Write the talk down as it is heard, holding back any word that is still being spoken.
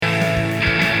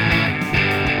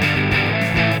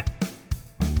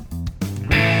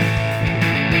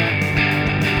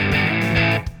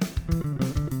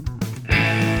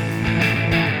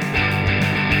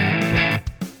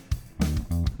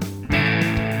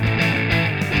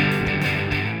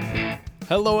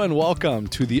Hello and welcome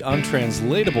to the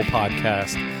Untranslatable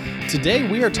Podcast.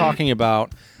 Today we are talking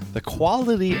about the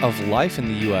quality of life in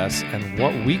the U.S. and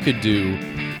what we could do.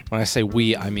 When I say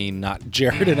we, I mean not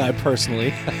Jared and I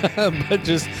personally, but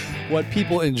just what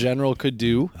people in general could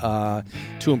do to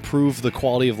improve the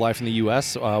quality of life in the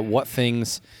U.S. What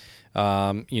things,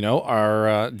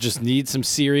 are just need some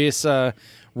serious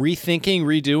rethinking,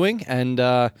 redoing, and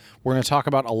we're going to talk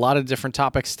about a lot of different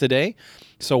topics today.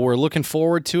 So we're looking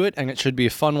forward to it, and it should be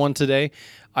a fun one today.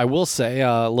 I will say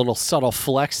a little subtle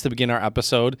flex to begin our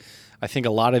episode. I think a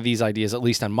lot of these ideas, at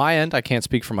least on my end, I can't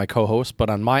speak for my co-host,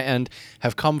 but on my end,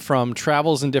 have come from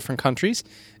travels in different countries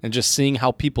and just seeing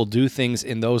how people do things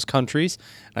in those countries.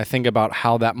 I think about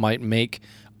how that might make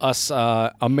us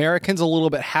Americans a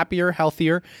little bit happier,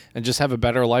 healthier, and just have a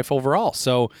better life overall.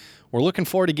 So we're looking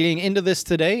forward to getting into this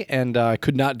today, and I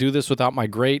could not do this without my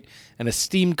great and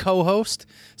esteemed co-host.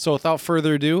 So without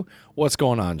further ado, what's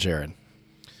going on, Jared?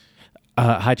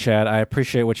 Hi, Chad. I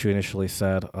appreciate what you initially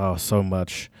said so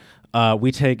much.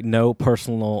 We take no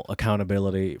personal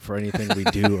accountability for anything we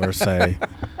do or say.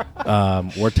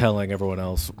 We're telling everyone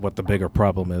else what the bigger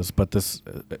problem is, but this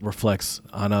reflects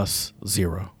on us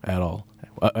zero at all.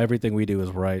 Everything we do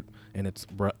is right, and it's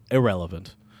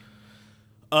irrelevant.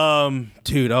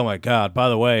 Dude, oh my God. By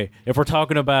the way, if we're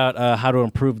talking about how to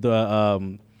improve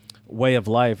the way of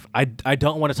life, I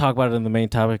don't want to talk about it in the main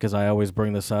topic because I always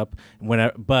bring this up.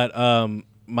 But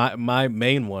my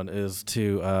main one is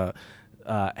to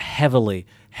heavily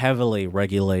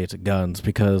regulate guns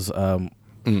because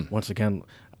once again,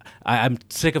 I'm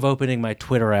sick of opening my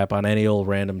Twitter app on any old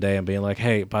random day and being like,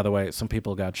 hey, by the way, some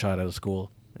people got shot out of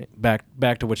school.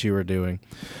 Back to what you were doing,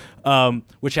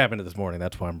 which happened this morning.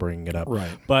 That's why I'm bringing it up.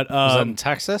 Right. But Was that in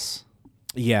Texas?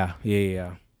 Yeah.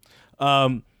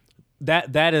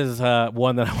 That is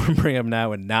one that I want to bring up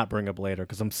now and not bring up later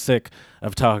because I'm sick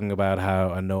of talking about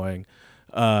how annoying,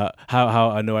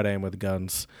 how annoyed I am with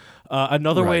guns.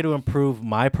 Another way to improve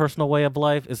my personal way of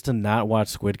life is to not watch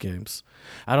Squid Games.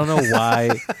 I don't know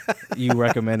why you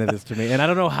recommended this to me, and I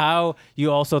don't know how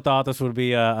you also thought this would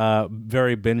be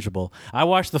very bingeable. I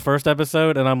watched the first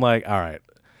episode, and I'm like, all right,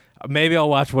 maybe I'll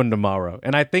watch one tomorrow.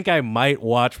 And I think I might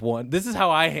watch one. This is how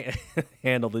I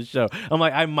handle this show. I'm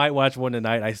like, I might watch one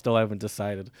tonight. I still haven't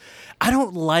decided. I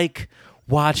don't like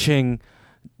watching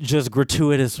just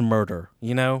gratuitous murder,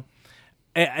 you know?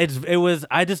 I was...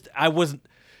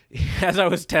 As I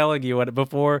was telling you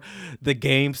before the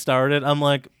game started, I'm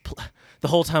like, the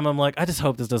whole time I'm like, I just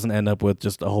hope this doesn't end up with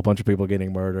just a whole bunch of people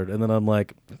getting murdered. And then I'm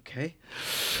like, okay,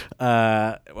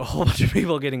 a whole bunch of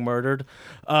people getting murdered.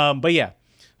 But yeah,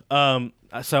 so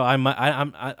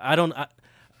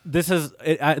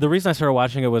the reason I started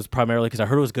watching it was primarily because I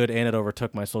heard it was good and it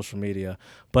overtook my social media.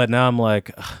 But now I'm like,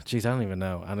 geez, I don't even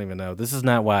know. This is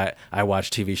not why I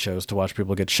watch TV shows, to watch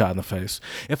people get shot in the face.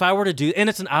 If I were to do, and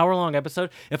it's an hour-long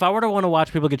episode, if I were to want to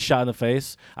watch people get shot in the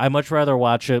face, I'd much rather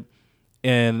watch it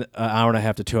in an hour and a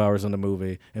half to 2 hours in the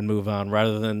movie and move on,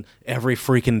 rather than every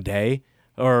freaking day.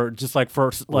 Or just like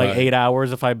for 8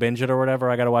 hours if I binge it or whatever,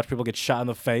 I got to watch people get shot in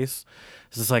the face.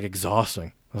 This is like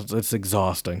exhausting. It's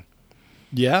exhausting.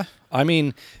 Yeah, I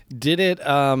mean, did it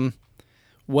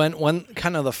when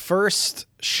kind of the first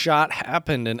shot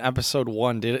happened in episode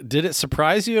 1? Did it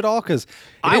surprise you at all? Because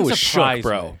I was shook,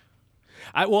 bro.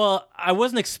 I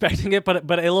wasn't expecting it, but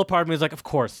a little part of me was like, of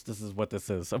course, this is what this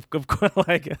is. Of course,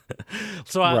 like,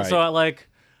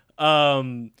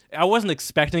 I wasn't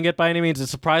expecting it by any means. It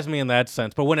surprised me in that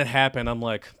sense, but when it happened, I'm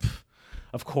like,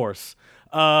 of course.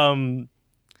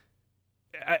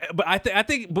 But I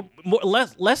think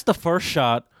less the first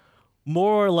shot,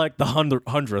 more like the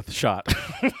 100th shot.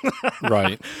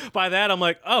 Right. By that, I'm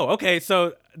like, oh, okay.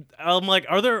 So I'm like,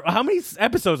 how many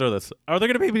episodes are this? Are there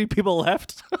going to be any people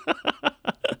left?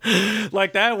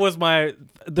 Like that was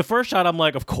the first shot. I'm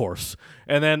like, of course.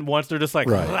 And then once they're just like,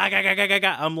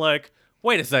 I'm like,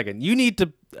 wait a second. You need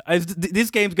to. This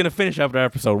game's going to finish after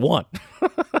episode 1.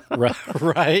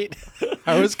 Right.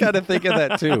 I was kind of thinking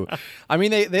that too. I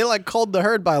mean, they like culled the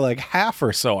herd by like half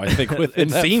or so, I think, within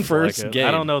that first game.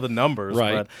 I don't know the numbers.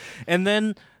 Right. But, and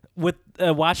then with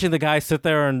watching the guy sit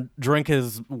there and drink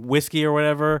his whiskey or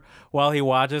whatever while he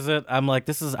watches it, I'm like,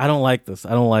 I don't like this.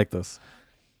 I don't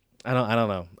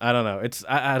know. I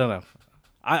don't know.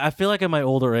 I feel like in my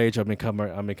older age, I'm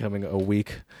becoming a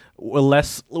weak in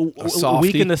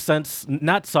the sense,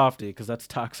 not softy, because that's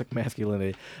toxic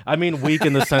masculinity. I mean weak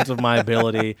in the sense of my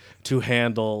ability to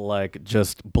handle like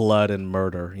just blood and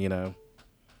murder, you know.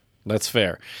 That's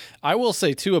fair. I will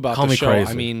say too about Call the me show.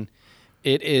 crazy. I mean,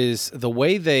 it is the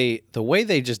way they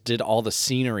just did all the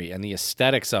scenery and the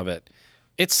aesthetics of it.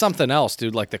 it's something else,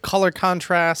 dude. Like the color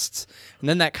contrasts, and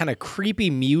then that kind of creepy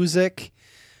music.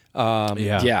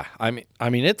 Yeah. I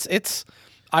mean, it's.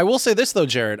 I will say this though,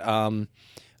 Jared.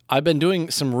 I've been doing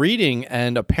some reading,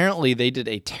 and apparently they did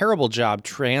a terrible job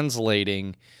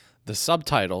translating the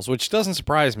subtitles, which doesn't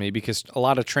surprise me because a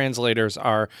lot of translators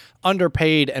are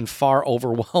underpaid and far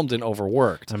overwhelmed and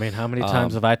overworked. I mean, how many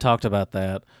times have I talked about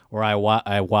that where I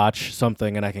watch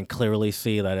something and I can clearly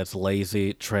see that it's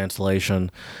lazy translation.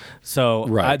 So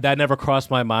that never crossed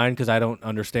my mind because I don't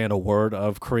understand a word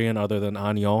of Korean other than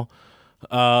Annyeong.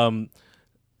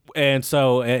 And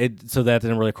so so that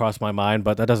didn't really cross my mind,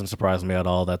 but that doesn't surprise me at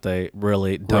all that they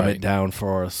really dumb it down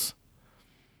for us.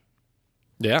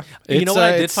 Yeah. You know what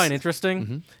I did find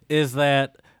interesting is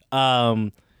that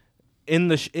in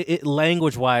the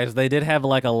language-wise, they did have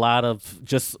like a lot of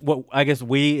just what I guess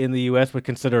we in the U.S. would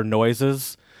consider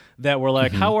noises that were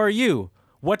like, "How are you?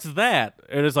 What's that?"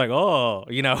 And it's like, "Oh,"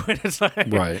 and it's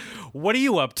like, "What are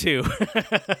you up to?"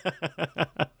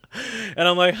 And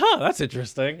I'm like, "Huh, that's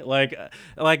interesting." Like,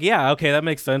 yeah, okay, that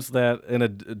makes sense that in a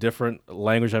different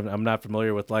language I'm not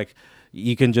familiar with, like,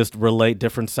 you can just relate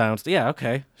different sounds. Yeah,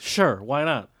 okay, sure, why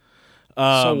not?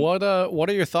 So what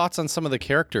are your thoughts on some of the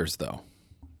characters, though?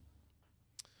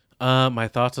 My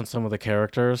thoughts on some of the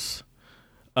characters.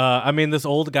 I mean, this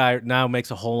old guy now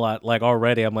makes a whole lot. Like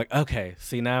already, I'm like, okay,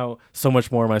 see now, so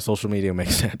much more of my social media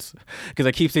makes sense because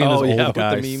I keep seeing this old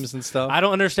guy with the memes and stuff. I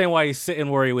don't understand why he's sitting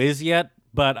where he is yet,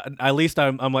 but at least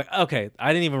I'm like, okay,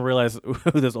 I didn't even realize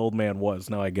who this old man was.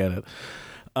 Now I get it.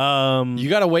 You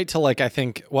got to wait till I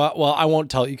think. Well, I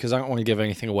won't tell you because I don't want to give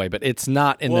anything away. But it's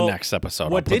not in the next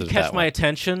episode. What did catch my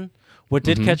attention? What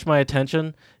did catch my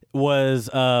attention was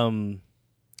the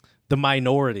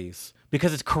minorities.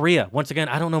 Because it's Korea. Once again,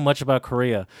 I don't know much about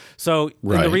Korea. So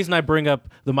the reason I bring up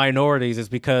the minorities is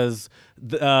because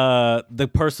the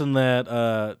person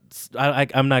that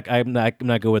I'm not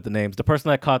good with the names. The person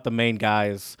that caught the main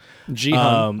guys,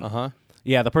 Jihan.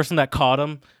 Yeah, the person that caught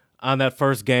him on that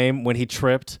first game when he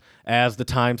tripped as the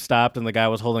time stopped and the guy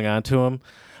was holding on to him.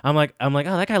 I'm like, oh,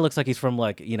 that guy looks like he's from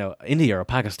like India or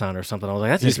Pakistan or something. I was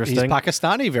like, that's interesting. He's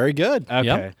Pakistani, very good. Okay.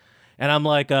 Yep. And I'm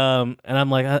like, oh,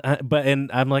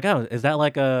 is that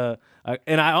like a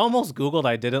and I almost Googled,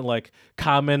 I didn't, like,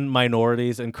 common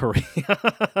minorities in Korea.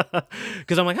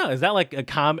 Because I'm like, is that like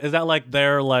is that like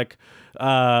their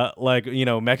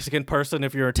Mexican person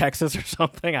if you're in Texas or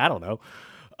something? I don't know.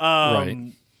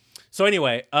 So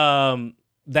anyway,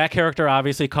 that character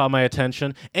obviously caught my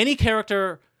attention. Any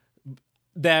character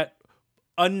that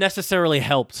unnecessarily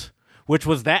helped, which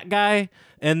was that guy,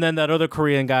 and then that other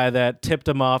Korean guy that tipped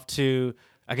him off to,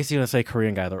 I guess you want to say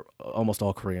Korean guy, they're almost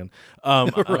all Korean.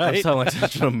 I'm sounding like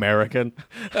such an American.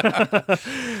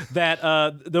 That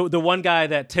the one guy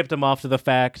that tipped off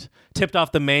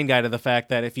the main guy to the fact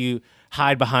that if you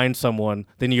hide behind someone,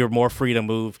 then you're more free to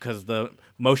move because the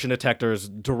motion detectors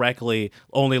directly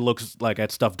only looks like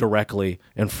at stuff directly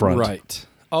in front. Right.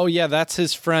 Oh, yeah, that's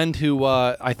his friend who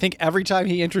I think every time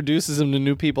he introduces him to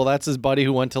new people, that's his buddy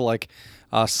who went to like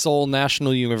Seoul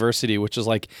National University, which is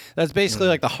like, that's basically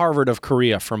like the Harvard of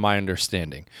Korea from my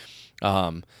understanding.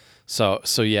 So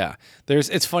yeah,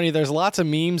 it's funny. There's lots of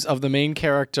memes of the main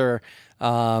character.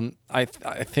 I'm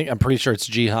pretty sure it's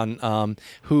Jihan,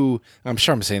 who I'm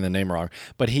sure I'm saying the name wrong,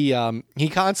 but he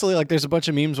constantly, like, there's a bunch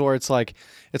of memes where it's like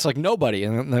nobody,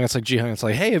 and then it's like Jihan. It's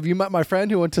like, hey, have you met my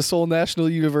friend who went to Seoul National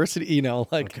University?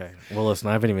 Okay. Well, listen,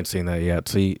 I haven't even seen that yet,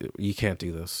 so you can't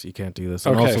do this. You can't do this.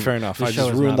 And okay, also, fair enough. I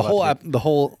just ruined the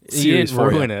whole series for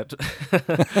ruin it.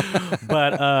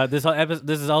 But this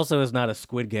is also is not a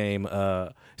Squid Game.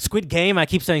 Squid Game. I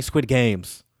keep saying Squid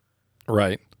Games.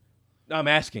 Right. I'm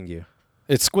asking you.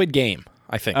 It's Squid Game,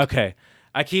 I think. Okay.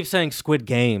 I keep saying Squid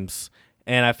Games,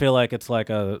 and I feel like it's like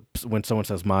when someone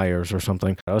says Myers or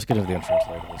something. Let's get into the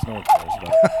untranslatables. No one cares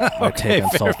about my take on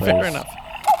Salt Bae. Fair enough.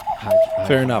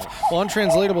 Fair enough. Well,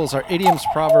 untranslatables are idioms,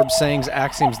 proverbs, sayings,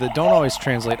 axioms that don't always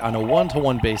translate on a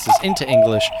one-to-one basis into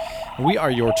English. We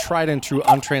are your tried and true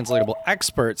untranslatable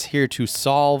experts here to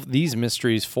solve these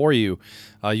mysteries for you.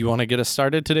 You want to get us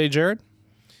started today, Jared?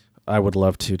 I would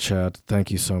love to, Chad.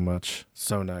 Thank you so much.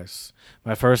 So nice.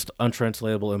 My first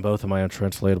untranslatable and both of my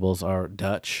untranslatables are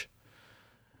Dutch.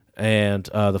 And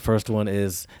the first one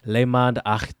is Lemand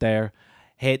achter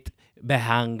het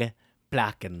behang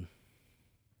plakken.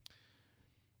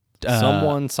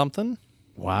 Someone something?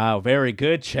 Wow, very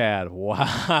good, Chad.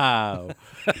 Wow.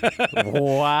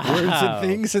 Wow. Words and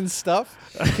things and stuff.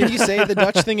 Can you say the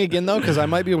Dutch thing again, though? Because I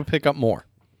might be able to pick up more.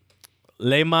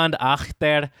 Lemand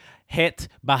achter het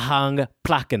behang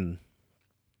plakken.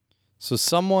 So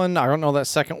someone, I don't know that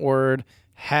second word,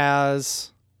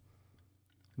 has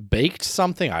Baked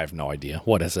something? I have no idea.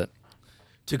 What is it?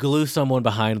 To glue someone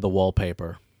behind the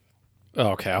wallpaper.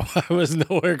 Okay, I was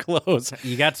nowhere close.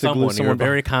 You got someone. You were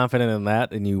very confident in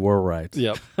that, and you were right.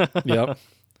 Yep. Yep.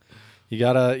 You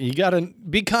gotta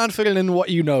be confident in what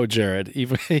you know, Jared,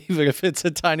 even if it's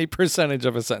a tiny percentage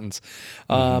of a sentence.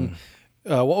 What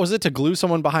was it? To glue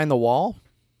someone behind the wall?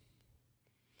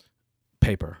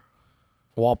 Paper.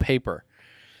 Wallpaper.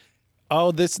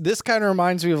 Oh, this kind of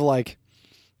reminds me of like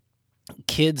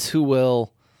kids who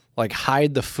will like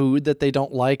hide the food that they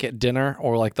don't like at dinner,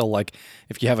 or like they'll like,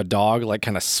 if you have a dog, like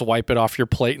kind of swipe it off your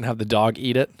plate and have the dog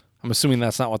eat it. I'm assuming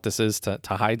that's not what this is, to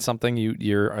hide something you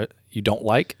don't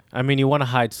like. I mean, you want to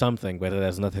hide something, but it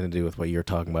has nothing to do with what you're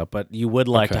talking about. But you would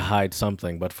like to hide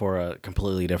something, but for a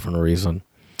completely different reason.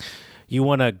 You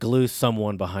want to glue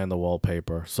someone behind the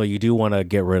wallpaper, so you do want to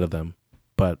get rid of them.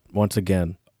 But once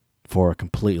again, for a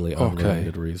completely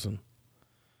unrelated reason.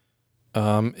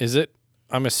 Is it?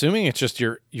 I'm assuming it's just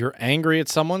you're angry at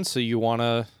someone, so you want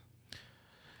to.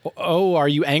 Oh, are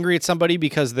you angry at somebody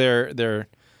because they're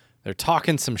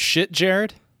talking some shit,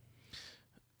 Jared?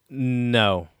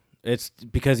 No, it's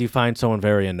because you find someone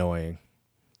very annoying.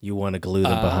 You want to glue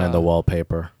them behind the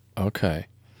wallpaper. Okay.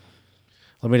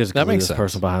 Let me just glue this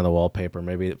person behind the wallpaper.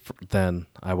 Maybe then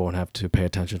I won't have to pay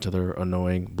attention to their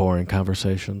annoying, boring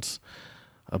conversations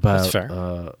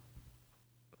about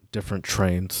different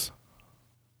trains.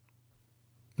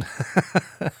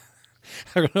 I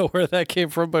don't know where that came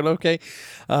from, but okay.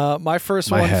 My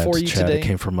first one for you Chad, today. It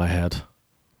came from my head.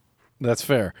 That's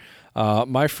fair.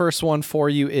 My first one for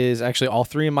you is actually all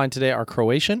three of mine today are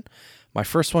Croatian. My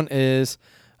first one is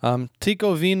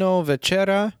Tiko vino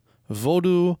večera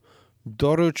vodu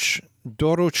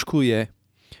doručkuje,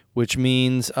 which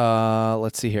means,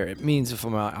 let's see here. It means, if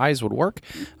my eyes would work,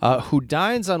 who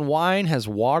dines on wine has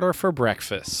water for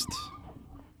breakfast.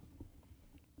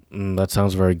 That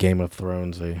sounds very Game of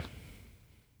Thronesy.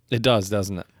 It does,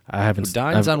 doesn't it? I haven't. Who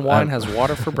dines on wine has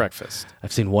water for breakfast.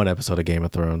 I've seen one episode of Game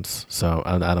of Thrones, so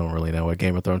I don't really know what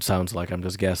Game of Thrones sounds like. I'm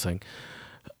just guessing.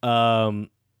 It's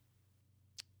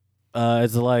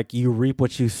like you reap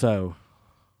what you sow.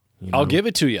 You know? I'll give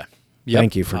it to you. Yep.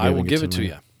 Thank you for giving it to me. I will give it to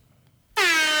you.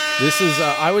 This is,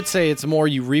 I would say it's more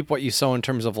you reap what you sow in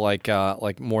terms of like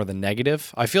more the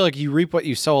negative. I feel like you reap what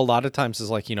you sow a lot of times is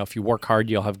like, you know, if you work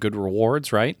hard, you'll have good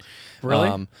rewards, right?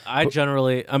 Really? I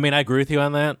agree with you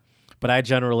on that, but I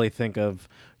generally think of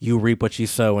you reap what you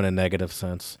sow in a negative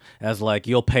sense as like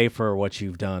you'll pay for what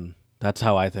you've done. That's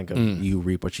how I think of you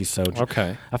reap what you sow.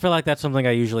 Okay. I feel like that's something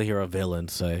I usually hear a villain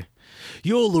say.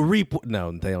 You'll reap.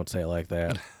 No, they don't say it like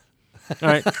that. All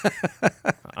right.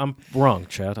 I'm wrong,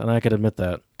 Chad, and I can admit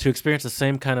that. To experience the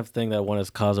same kind of thing that one has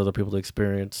caused other people to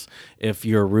experience, if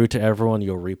you're rude to everyone,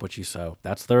 you'll reap what you sow.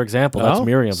 That's their example. That's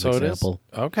Miriam's example.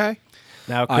 Okay.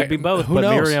 Now, it could be both, but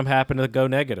knows? Miriam happened to go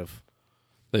negative.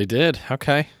 They did.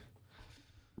 Okay.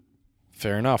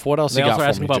 Fair enough. What else you got for me, They also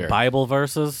asked about Jared? Bible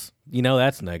verses. You know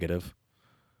that's negative.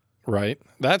 Right.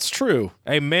 That's true.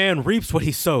 A man reaps what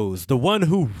he sows, the one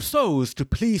who sows to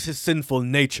please his sinful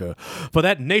nature, for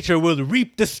that nature will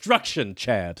reap destruction,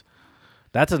 Chad.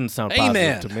 That doesn't sound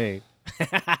positive to me.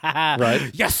 Right?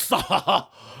 Yes, sir.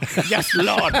 Yes,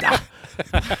 Lord.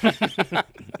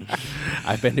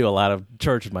 I've been to a lot of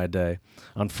church in my day,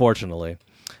 unfortunately.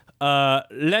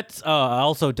 Let's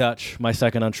also Dutch, my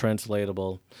second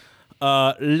untranslatable.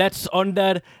 Let's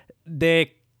under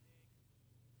the.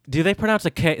 Do they pronounce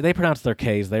a K? They pronounce their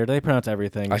K's there. Do they pronounce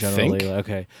everything generally? I think.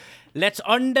 Okay. Let's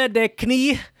under the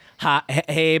knie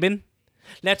hebben.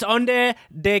 Let's under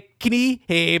the knie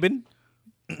hebben.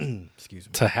 Excuse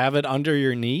me. To have it under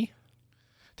your knee?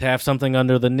 To have something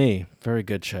under the knee. Very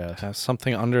good, Chad. To have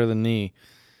something under the knee.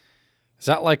 Is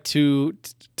that like to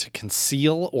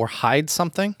conceal or hide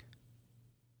something?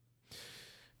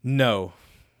 No.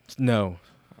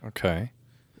 Okay.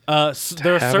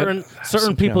 There are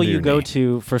certain people you go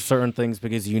to for certain things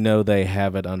because you know they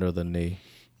have it under the knee.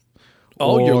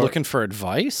 Oh, you're looking for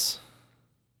advice?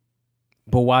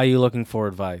 But why are you looking for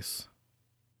advice?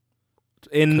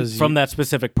 From that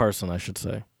specific person, I should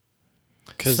say.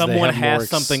 Because someone has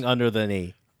something under the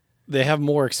knee. They have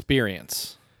more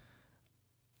experience.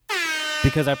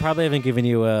 Because I probably haven't given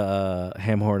you a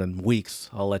ham horn in weeks.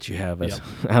 I'll let you have it. Yep.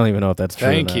 I don't even know if that's true.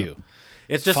 Thank you.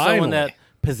 It's just someone that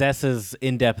possesses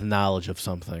in-depth knowledge of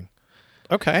something.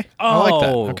 Okay. I like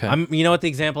that. Okay. You know what the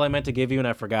example I meant to give you and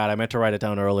I forgot? I meant to write it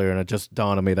down earlier and it just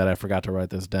dawned on me that I forgot to write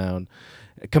this down.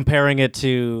 Comparing it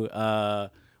to,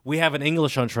 we have an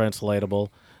English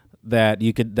untranslatable that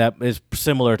is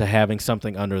similar to having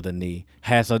something under the knee.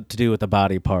 Has to do with the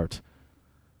body part.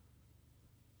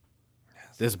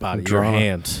 This body, your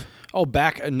hand. Oh,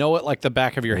 know it like the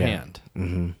back of your Yeah. hand.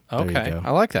 Mm-hmm. Okay,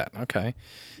 I like that. Okay.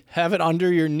 Have it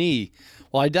under your knee.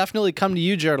 Well, I definitely come to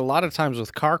you, Jared, a lot of times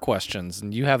with car questions,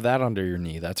 and you have that under your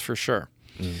knee. That's for sure.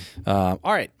 All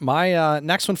right. My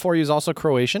next one for you is also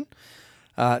Croatian.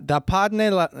 Da padne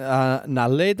na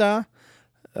leda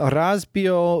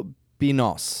razbio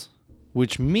binos,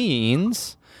 which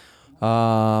means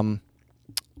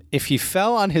if he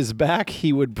fell on his back,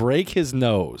 he would break his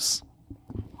nose.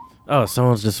 Oh,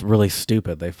 someone's just really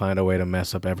stupid. They find a way to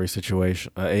mess up every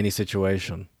situation, any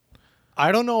situation.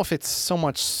 I don't know if it's so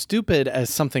much stupid as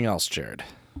something else, Jared.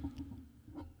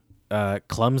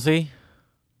 Clumsy.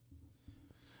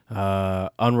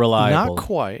 Unreliable.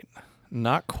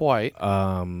 Not quite.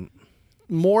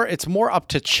 It's more up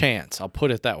to chance. I'll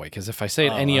put it that way, because if I say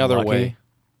it any other unlucky? way,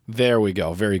 there we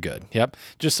go. Very good. Yep.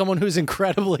 Just someone who's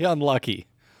incredibly unlucky.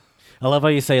 I love how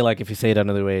you say, like, if you say it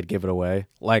another way, it'd give it away.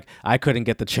 Like, I couldn't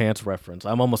get the chance reference.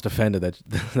 I'm almost offended that,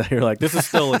 that you're like, this is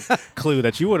still a clue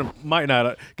that you might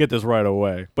not get this right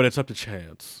away, but it's up to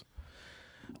chance.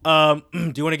 Do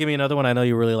you want to give me another one? I know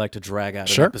you really like to drag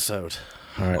out an episode.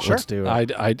 All right, let's do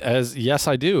it. Yes,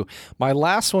 I do. My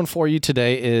last one for you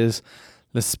today is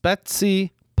L'spezzi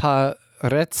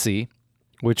parezzi,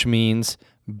 which means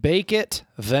bake it,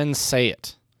 then say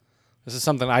it. This is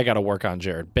something I got to work on,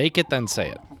 Jared. Bake it, then say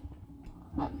it.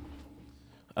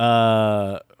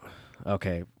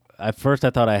 Okay. At first, I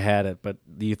thought I had it, but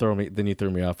you threw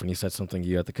me off when you said something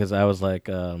you had, because I was like,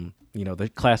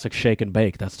 the classic shake and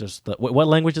bake. That's just what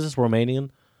language is this? Romanian?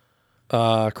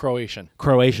 Croatian.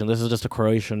 Croatian. This is just a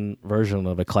Croatian version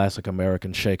of a classic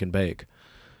American shake and bake.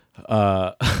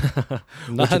 Not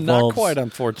quite,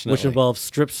 unfortunately. Which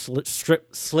involves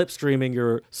slipstreaming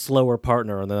your slower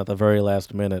partner, and then at the very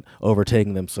last minute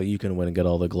overtaking them so you can win and get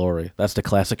all the glory. That's the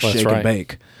classic shake and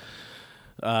bake.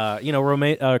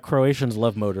 Croatians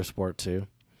love motorsport too.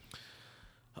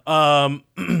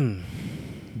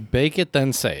 Bake it,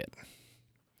 then say it.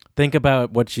 Think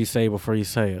about what you say before you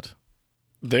say it.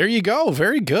 There you go.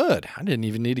 Very good. I didn't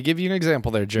even need to give you an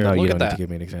example there, Jared. No, Look you at don't that. need to give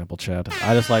me an example, Chad.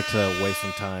 I just like to waste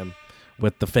some time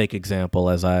with the fake example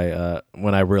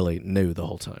when I really knew the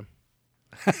whole time.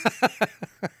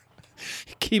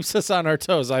 Keeps us on our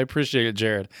toes. I appreciate it,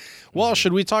 Jared. Well,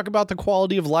 should we talk about the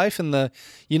quality of life in the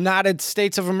United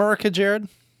States of America, Jared?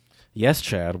 Yes,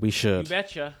 Chad, we should. You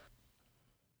betcha.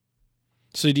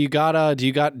 So do you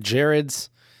got Jared's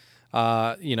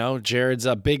Jared's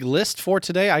big list for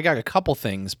today? I got a couple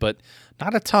things, but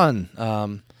not a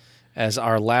ton as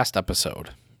our last episode.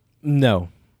 No,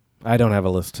 I don't have a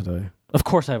list today. Of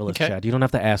course I have a list, Okay. Chad. You don't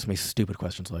have to ask me stupid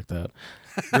questions like that.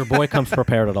 Your boy comes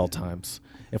prepared at all times.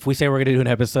 If we say we're going to do an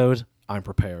episode, I'm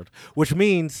prepared, which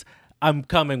means I'm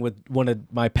coming with one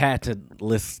of my patented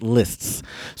lists.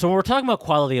 So when we're talking about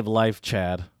quality of life,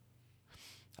 Chad,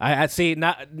 I see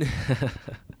not.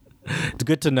 It's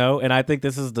good to know, and I think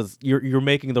this is you're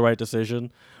making the right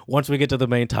decision. Once we get to the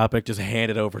main topic, just hand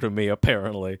it over to me,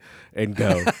 apparently, and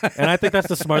go. And I think that's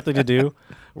the smart thing to do,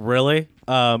 really.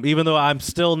 Even though I'm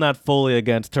still not fully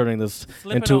against turning this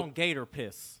Flip into it on gator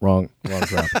piss. wrong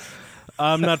drop.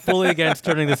 I'm not fully against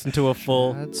turning this into a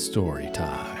full. That's story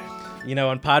time.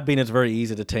 On Podbean, it's very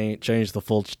easy to change the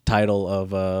full title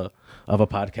of a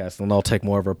podcast, and I'll take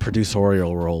more of a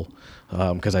producerial role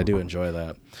because I do enjoy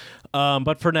that.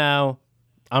 But for now,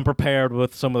 I'm prepared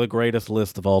with some of the greatest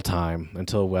lists of all time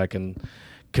until I can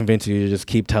convince you to just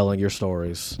keep telling your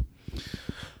stories.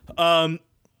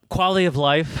 Quality of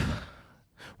life,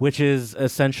 which is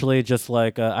essentially just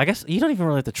like, I guess you don't even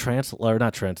really have to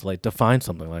define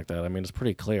something like that. I mean, it's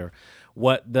pretty clear.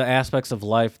 What the aspects of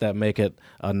life that make it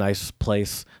a nice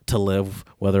place to live,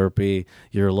 whether it be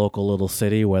your local little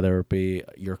city, whether it be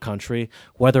your country,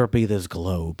 whether it be this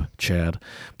globe, Chad.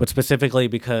 But specifically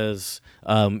because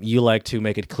you like to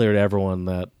make it clear to everyone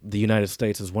that the United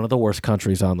States is one of the worst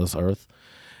countries on this earth.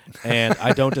 And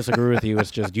I don't disagree with you.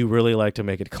 It's just you really like to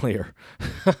make it clear.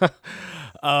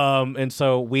 And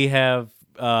so we have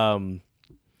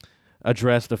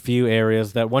addressed a few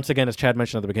areas that, once again, as Chad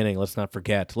mentioned at the beginning, let's not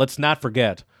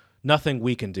forget nothing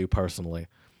we can do personally.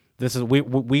 This is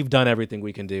we've done everything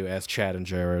we can do as Chad and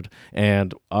Jared,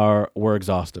 and we're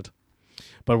exhausted.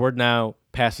 But we're now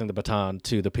passing the baton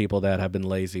to the people that have been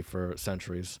lazy for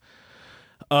centuries.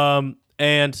 And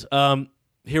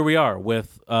here we are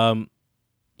with some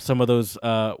of those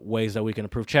ways that we can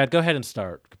improve. Chad, go ahead and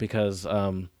start because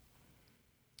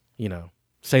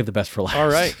save the best for last. All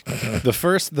right. The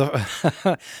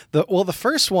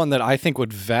first one that I think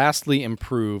would vastly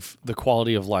improve the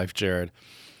quality of life, Jared,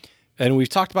 and we've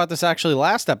talked about this actually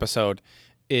last episode,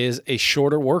 is a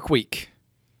shorter work week.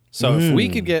 So if we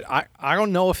could get, I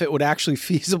don't know if it would actually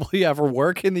feasibly ever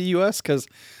work in the U.S. because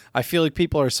I feel like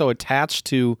people are so attached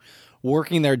to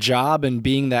working their job and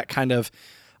being that kind of.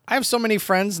 I have so many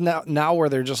friends now where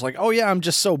they're just like, oh yeah, I'm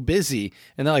just so busy,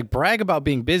 and they're like brag about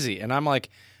being busy, and I'm like,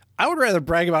 I would rather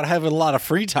brag about having a lot of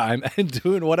free time and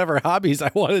doing whatever hobbies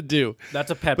I want to do. That's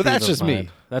a pet but peeve that's of just mine. me.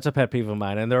 That's a pet peeve of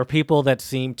mine. And there are people that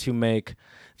seem to make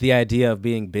the idea of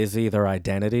being busy their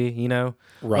identity, you know?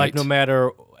 Right. Like no matter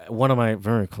one of my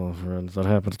very close friends that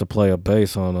happens to play a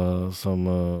bass on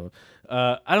some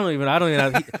I don't even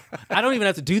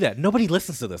have to do that. Nobody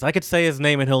listens to this. I could say his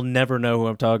name and he'll never know who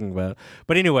I'm talking about.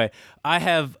 But anyway,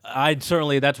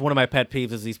 that's one of my pet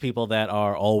peeves is these people that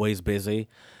are always busy.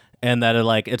 And that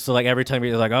it's like every time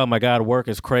you're like, oh my God, work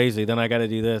is crazy. Then I got to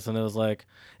do this, and it's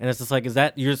just like,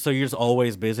 you're just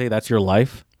always busy? That's your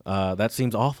life? That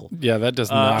seems awful. Yeah, that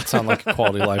does not sound like a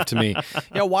quality life to me.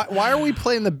 Yeah, why are we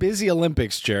playing the busy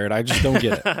Olympics, Jared? I just don't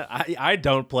get it. I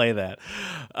don't play that.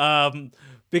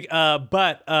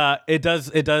 But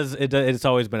it's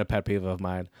always been a pet peeve of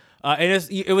mine. And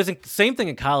it was the same thing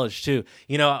in college too.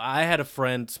 You know, I had a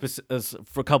friend,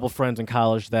 for a couple friends in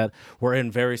college that were in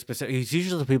very specific. It's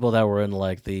usually the people that were in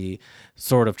like the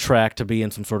sort of track to be in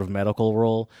some sort of medical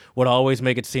role would always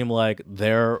make it seem like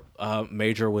their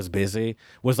major was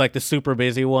like the super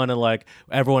busy one, and like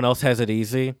everyone else has it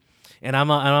easy. And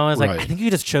I'm always like, I think you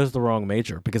just chose the wrong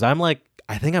major, because I'm like,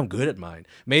 I think I'm good at mine.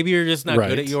 Maybe you're just not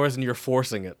good at yours and you're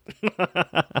forcing it.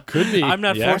 Could be. I'm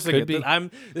not forcing it. Be.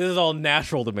 This is all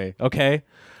natural to me. Okay,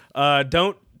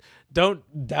 don't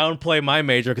downplay my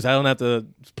major because I don't have to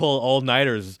pull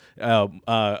all-nighters on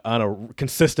a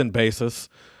consistent basis.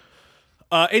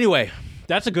 Anyway,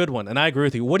 that's a good one, and I agree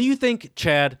with you. What do you think,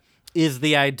 Chad, is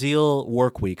the ideal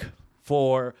work week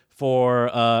for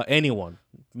anyone,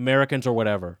 Americans or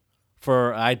whatever,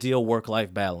 for ideal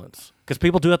work-life balance? Because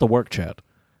people do have to work, Chad.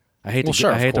 I hate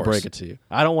to break it to you.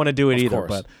 I don't want to do it either,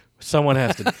 but someone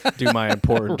has to do my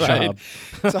important job.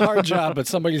 It's a hard job, but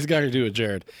somebody's got to do it,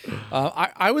 Jared.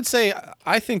 I would say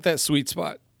I think that sweet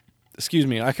spot, excuse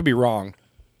me, I could be wrong,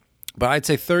 but I'd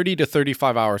say 30 to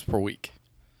 35 hours per week.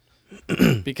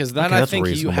 Because then I think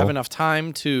you have enough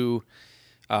time to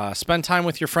spend time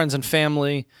with your friends and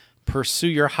family, pursue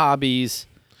your hobbies,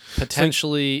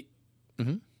 potentially...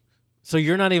 So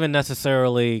you're not even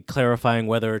necessarily clarifying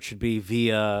whether it should be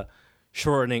via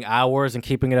shortening hours and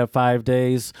keeping it at 5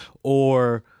 days,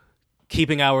 or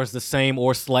keeping hours the same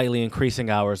or slightly increasing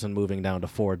hours and moving down to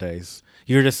 4 days.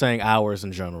 You're just saying hours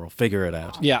in general. Figure it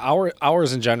out. Yeah,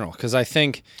 hours in general, because I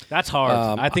think... That's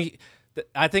hard. I think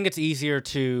it's easier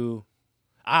to...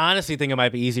 I honestly think it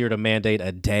might be easier to mandate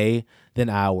a day than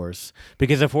hours,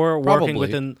 because if we're working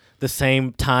within the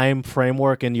same time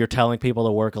framework and you're telling people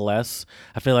to work less,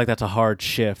 I feel like that's a hard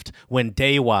shift when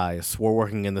day-wise we're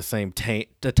working in the same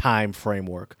time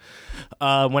framework.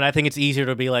 When I think it's easier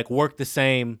to be like, work the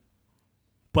same,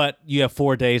 but you have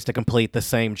 4 days to complete the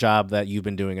same job that you've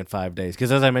been doing in 5 days.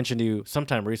 Because as I mentioned to you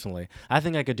sometime recently, I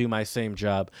think I could do my same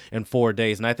job in 4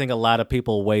 days, and I think a lot of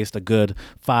people waste a good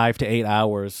 5 to 8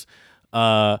 hours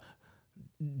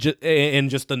in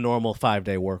just the normal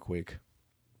 5-day work week.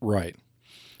 Right.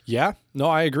 Yeah. No,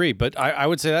 I agree. But I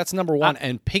would say that's number one.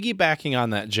 And piggybacking on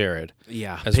that, Jared.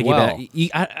 Yeah. As well.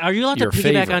 Are you allowed to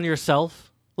piggyback on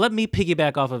yourself? Let me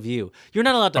piggyback off of you. You're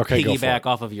not allowed to piggyback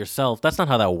off of yourself. That's not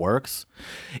how that works.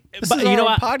 This is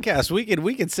our podcast.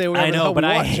 We can say whatever. I know, but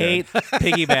I hate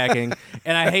piggybacking,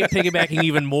 and I hate piggybacking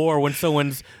even more when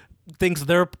someone thinks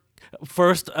their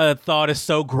first thought is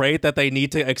so great that they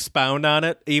need to expound on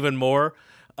it even more.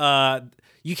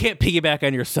 You can't piggyback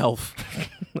on yourself.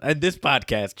 And this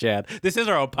podcast, Chad, this is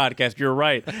our own podcast. You're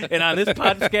right. And on this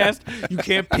podcast, you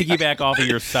can't piggyback off of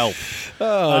yourself.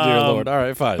 Oh, dear Lord. All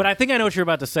right, fine. But I think I know what you're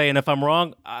about to say, and if I'm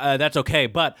wrong, that's okay.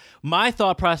 But my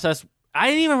thought process, I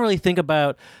didn't even really think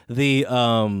about the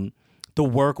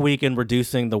work week and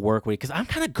reducing the work week, because I'm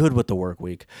kind of good with the work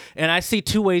week. And I see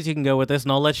two ways you can go with this,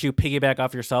 and I'll let you piggyback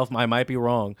off yourself. I might be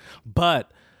wrong.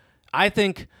 But I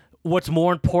think what's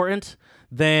more important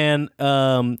than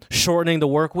shortening the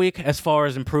work week as far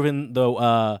as improving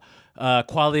the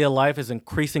quality of life is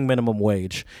increasing minimum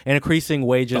wage, and increasing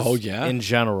wages in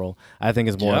general, I think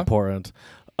is more important.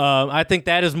 I think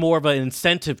that is more of an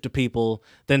incentive to people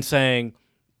than saying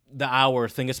the hour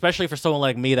thing, especially for someone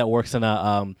like me that works in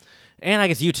a and I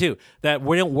guess you too, that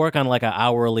we don't work on like an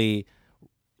hourly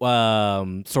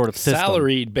sort of system.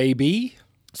 Salaried, baby.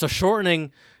 So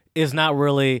shortening is not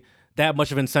really that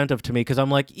much of incentive to me, because I'm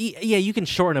like, yeah, you can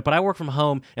shorten it, but I work from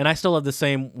home and I still have the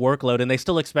same workload, and they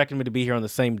still expect me to be here on the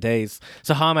same days.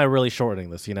 So how am I really shortening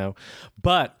this, you know?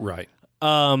 But right.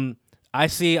 I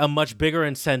see a much bigger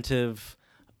incentive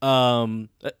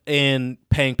in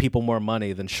paying people more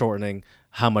money than shortening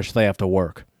how much they have to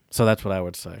work. So that's what I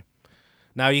would say.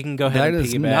 Now you can go ahead That and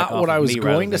is piggyback not off what of I was me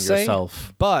rather going to than say,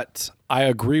 yourself. but I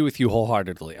agree with you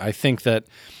wholeheartedly. I think that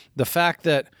the fact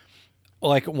that,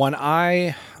 like, when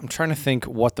I'm trying to think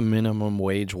what the minimum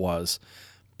wage was,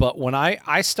 but when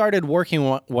I started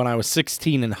working when I was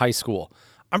 16 in high school,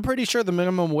 I'm pretty sure the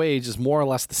minimum wage is more or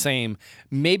less the same,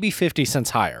 maybe 50 cents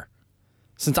higher.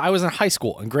 Since I was in high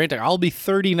school, and granted, I'll be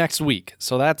 30 next week,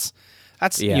 so that's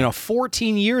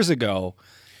 14 years ago,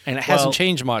 and it hasn't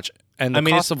changed much, and the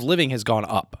cost of living has gone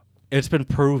up. It's been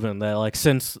proven that, like,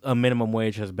 since a minimum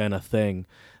wage has been a thing,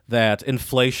 that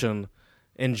inflation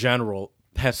in general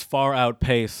has far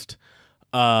outpaced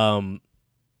the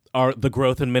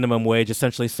growth in minimum wage,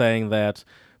 essentially saying that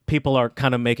people are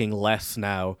kind of making less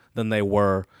now than they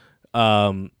were,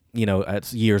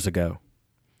 years ago.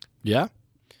 Yeah,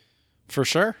 for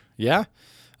sure. Yeah.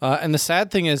 And the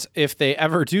sad thing is, if they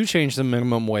ever do change the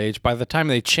minimum wage, by the time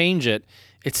they change it,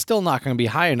 it's still not going to be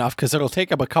high enough because it'll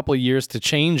take up a couple of years to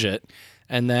change it.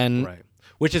 And then, right.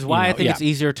 Which is why I think it's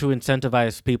easier to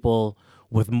incentivize people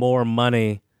with more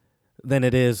money than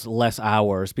it is less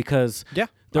hours, because there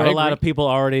are a lot of people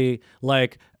already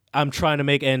like, I'm trying to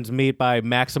make ends meet by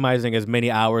maximizing as many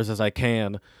hours as I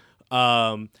can.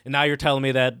 And now you're telling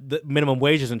me that the minimum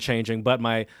wage isn't changing, but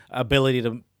my ability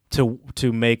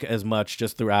to make as much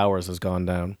just through hours has gone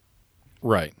down.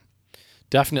 Right.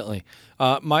 Definitely.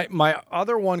 My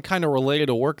other one kind of related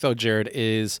to work though, Jared,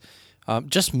 is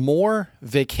just more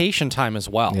vacation time as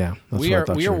well. Yeah, we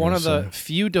are one of the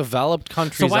few developed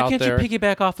countries out there. So why can't you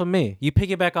piggyback off of me? You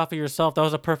piggyback off of yourself. That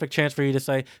was a perfect chance for you to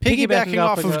say piggybacking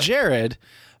off of Jared.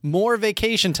 More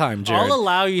vacation time, Jared. I'll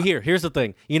allow you here. Here's the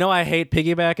thing. You know I hate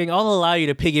piggybacking. I'll allow you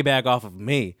to piggyback off of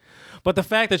me. But the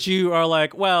fact that you are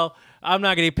like, well, I'm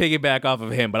not going to piggyback off of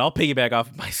him, but I'll piggyback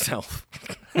off of myself.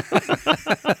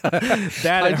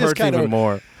 That hurts even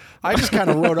more. I just kind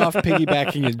of wrote off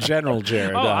piggybacking in general,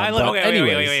 Jared.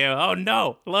 Okay. Oh,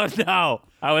 no. No.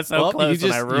 I was so close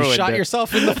and I ruined it. You shot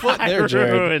yourself in the foot there, Jared.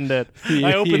 I ruined it.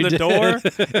 I opened the door,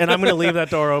 and I'm going to leave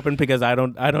that door open because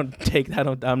I'm not going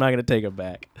to take it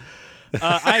back.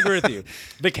 I agree with you.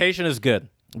 Vacation is good.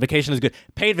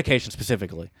 Paid vacation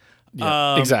specifically.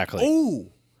 Yeah, exactly.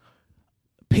 Ooh.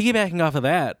 Piggybacking off of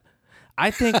that, I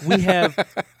think we have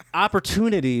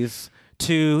opportunities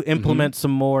to implement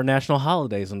some more national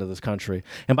holidays into this country.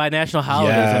 And by national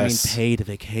holidays, I mean paid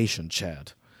vacation,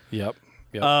 Chad. Yep.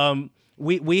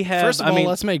 We have... First of all,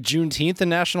 let's make Juneteenth a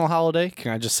national holiday.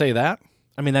 Can I just say that?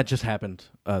 I mean, that just happened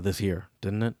this year,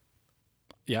 didn't it?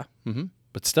 Yeah. Mm-hmm.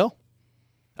 But still.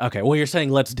 Okay, well, you're saying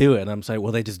let's do it, and I'm saying,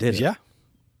 well, they just did it. Yeah.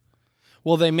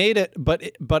 Well, they made it,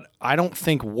 but I don't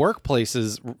think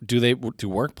workplaces... Do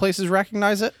workplaces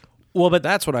recognize it? Well, but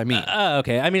that's what I mean.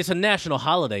 Okay. I mean, it's a national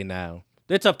holiday now.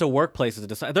 It's up to workplaces to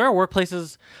decide. There are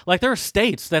workplaces, like there are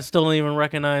states that still don't even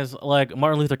recognize like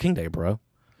Martin Luther King Day, bro.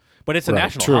 But it's a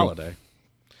national holiday.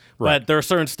 Right. But there are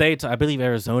certain states, I believe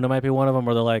Arizona might be one of them,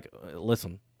 where they're like,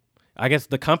 listen, I guess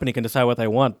the company can decide what they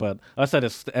want, but us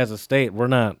as a state, we're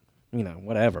not,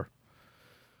 whatever.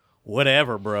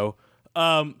 Whatever, bro.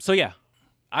 So yeah.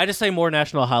 I just say more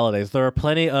national holidays. There are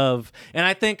plenty of, and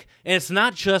I think it's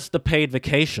not just the paid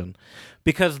vacation,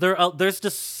 because there's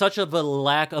just such of a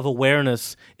lack of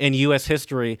awareness in U.S.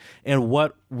 history and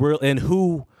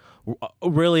who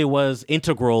really was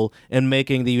integral in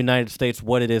making the United States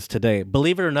what it is today.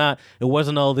 Believe it or not, it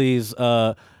wasn't all these.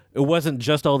 It wasn't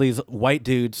just all these white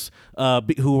dudes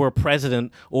who were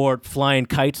president or flying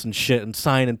kites and shit and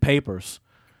signing papers.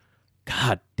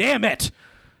 God damn it!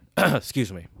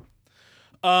 Excuse me.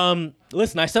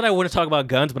 Listen, I said I wouldn't talk about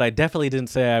guns, but I definitely didn't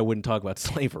say I wouldn't talk about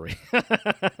slavery.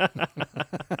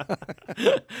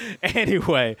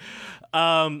 Anyway,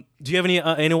 do you have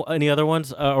any other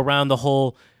ones around the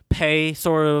whole pay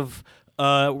sort of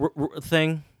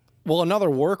thing? Well, another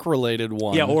work-related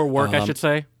one. Yeah, or work, I should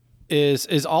say.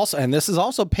 Is also, and this is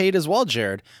also paid as well,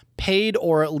 Jared. Paid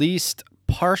or at least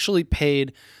partially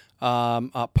paid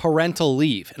parental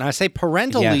leave. And I say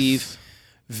parental leave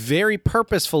very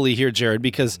purposefully here, Jared,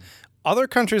 because other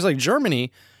countries like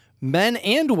Germany, men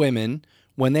and women,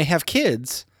 when they have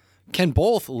kids, can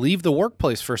both leave the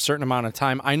workplace for a certain amount of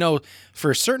time. I know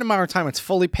for a certain amount of time it's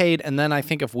fully paid, and then I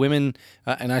think if women,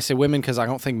 and I say women because I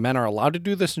don't think men are allowed to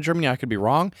do this in Germany, I could be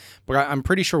wrong, but I'm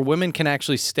pretty sure women can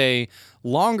actually stay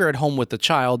longer at home with the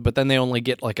child, but then they only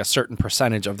get like a certain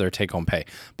percentage of their take-home pay.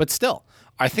 But still,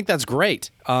 I think that's great.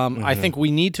 I think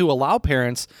we need to allow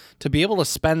parents to be able to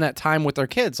spend that time with their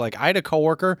kids. Like I had a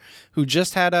coworker who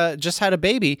just had a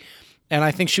baby, and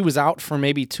I think she was out for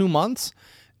maybe 2 months.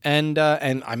 And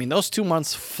I mean, those 2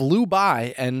 months flew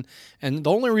by, and the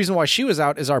only reason why she was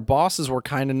out is our bosses were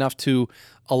kind enough to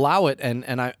allow it,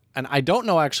 and I don't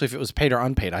know actually if it was paid or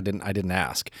unpaid. I didn't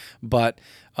ask, but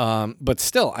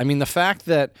still, I mean, the fact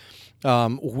that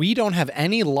we don't have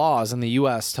any laws in the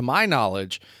U.S. to my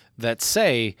knowledge that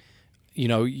say, you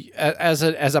know, as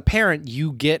a parent,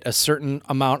 you get a certain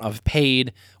amount of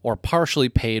paid or partially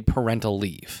paid parental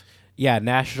leave. Yeah,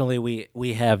 nationally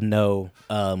we have no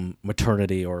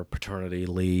maternity or paternity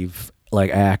leave like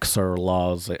acts or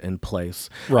laws in place.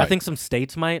 Right. I think some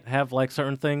states might have like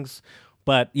certain things,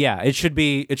 but yeah, it should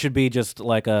be just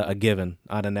like a given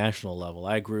on a national level.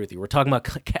 I agree with you. We're talking about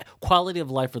quality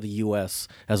of life for the U.S.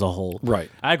 as a whole.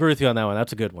 Right. I agree with you on that one.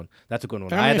 That's a good one.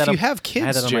 And if you have kids, I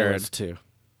had that on Jared, my list too.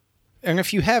 And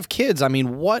if you have kids, I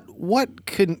mean, what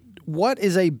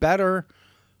is a better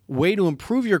way to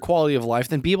improve your quality of life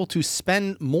than be able to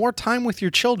spend more time with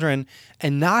your children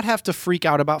and not have to freak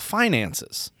out about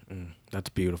finances? That's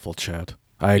beautiful, Chad.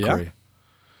 I agree. Yeah.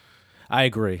 I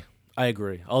agree.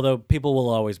 Although people will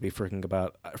always be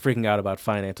freaking out about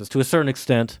finances to a certain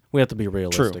extent. We have to be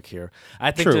realistic here.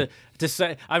 I think to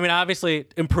say, I mean, obviously,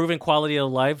 improving quality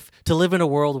of life, to live in a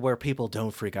world where people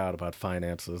don't freak out about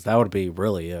finances, that would be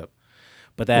really it.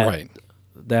 But that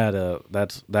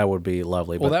would be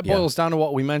lovely. Well, but, that boils down to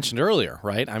what we mentioned earlier,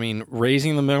 right? I mean,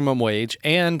 raising the minimum wage,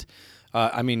 and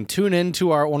I mean, tune into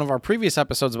one of our previous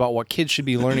episodes about what kids should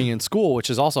be learning in school, which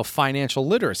is also financial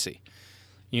literacy.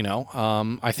 You know,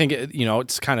 I think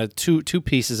it's kind of two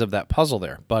pieces of that puzzle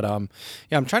there. But I'm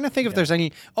trying to think if there's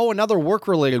any. Oh, another work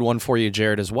related one for you,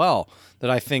 Jared, as well. That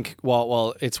I think,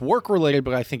 well, it's work related,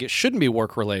 but I think it shouldn't be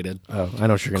work related. Oh, I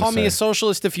know what you're going to say. Call me a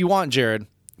socialist if you want, Jared.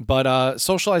 But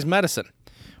socialized medicine,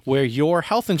 where your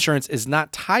health insurance is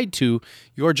not tied to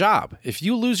your job. If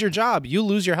you lose your job, you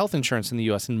lose your health insurance in the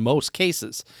U.S. in most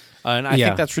cases, and I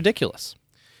think that's ridiculous.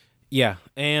 Yeah,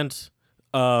 and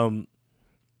medical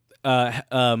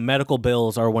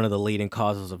bills are one of the leading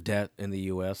causes of debt in the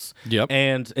U.S. Yep.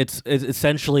 And it's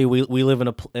essentially we live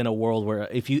in a world where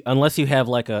unless you have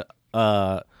like a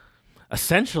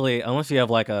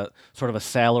sort of a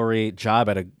salary job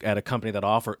at a company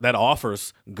that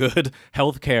offers good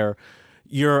health care,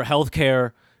 your health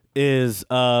care is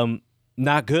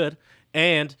not good,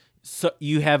 and so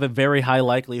you have a very high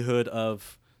likelihood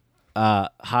of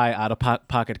high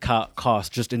out-of-pocket costs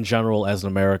just in general as an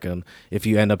American if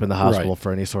you end up in the hospital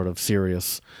for any sort of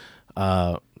serious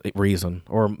reason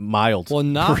or mild well,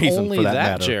 not reason only for that,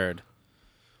 matter. Jared.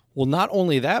 Well, not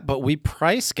only that, but we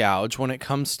price gouge when it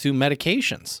comes to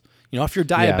medications. You know, if you're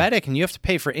diabetic and you have to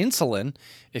pay for insulin,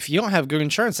 if you don't have good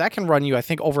insurance, that can run you, I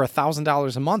think, over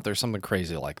 $1,000 a month or something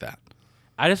crazy like that.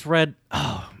 I just read...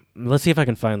 let's see if I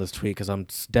can find this tweet because I'm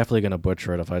definitely going to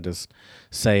butcher it if I just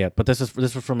say it. But this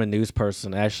was from a news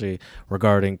person actually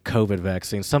regarding COVID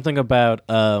vaccines. Something about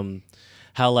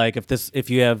how like if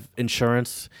you have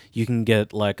insurance, you can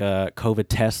get like a COVID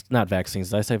test, not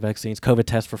vaccines. Did I say vaccines? COVID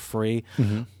test for free.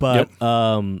 Mm-hmm. But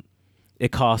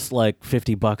it costs like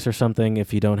 $50 or something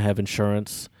if you don't have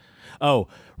insurance. Oh,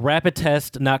 rapid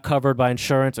test not covered by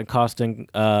insurance and costing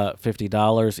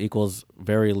 $50 equals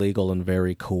very legal and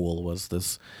very cool was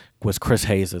Chris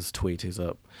Hayes' tweet. He's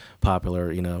a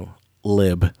popular,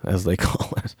 lib as they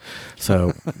call it.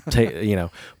 So,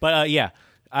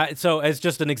 so as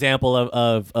just an example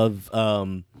of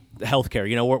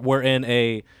healthcare, we're in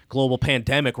a global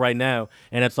pandemic right now,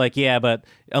 and it's like, but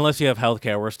unless you have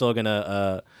healthcare, we're still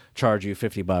gonna charge you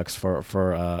 $50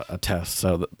 for a test.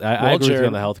 So I agree with you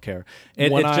on the healthcare.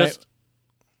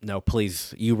 No,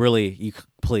 please,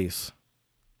 please.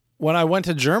 When I went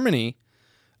to Germany,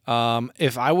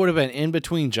 if I would have been in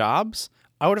between jobs,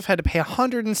 I would have had to pay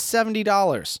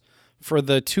 $170 for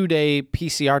the 2-day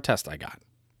PCR test I got.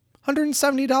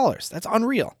 $170. That's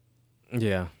unreal.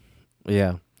 Yeah.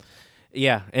 And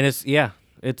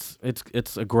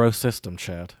it's a gross system,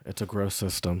 Chad. It's a gross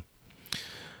system.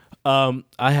 I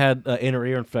had an inner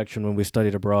ear infection when we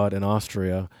studied abroad in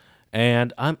Austria,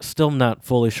 and I'm still not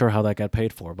fully sure how that got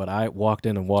paid for, but I walked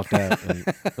in and walked out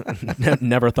and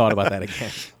never thought about that again.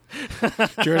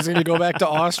 Jared's going to go back to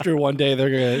Austria one day. They're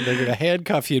gonna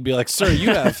handcuff you and be like, "Sir,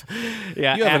 you have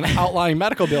an outlying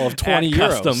medical bill of 20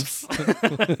 euros." Customs.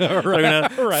 They're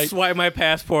gonna swipe my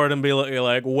passport and be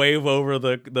like wave over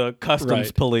the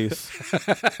customs police.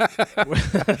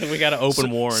 We got an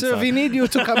open warrant. So we need you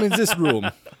to come in this room.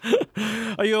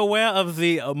 Are you aware of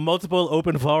the multiple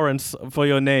open warrants for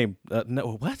your name?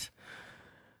 No, what?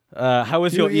 How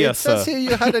is your ear, sir? It says here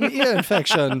you had an ear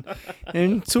infection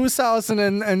in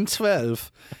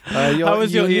 2012. How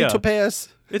is your ear? Need to pay us.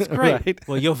 It's great. Right.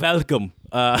 Well, you're welcome.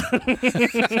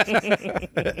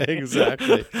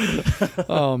 Exactly.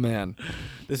 Oh man.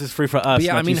 This is free for us.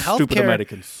 Yeah, not I mean, you stupid healthcare-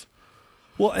 Americans.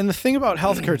 Well, and the thing about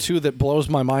healthcare too that blows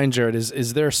my mind, Jared,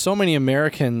 is there are so many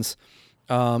Americans,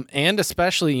 and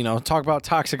especially talk about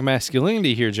toxic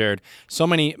masculinity here, Jared. So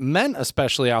many men,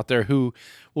 especially out there, who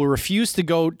will refuse to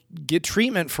go get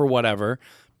treatment for whatever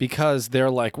because they're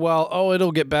like, well,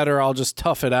 it'll get better. I'll just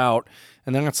tough it out.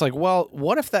 And then it's like, well,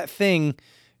 what if that thing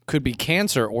could be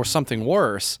cancer or something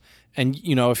worse? And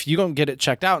if you don't get it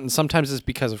checked out, and sometimes it's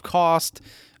because of cost,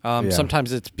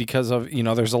 sometimes it's because of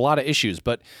there's a lot of issues,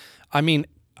 but. I mean,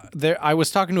 I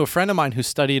was talking to a friend of mine who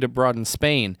studied abroad in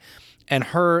Spain, and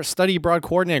her study abroad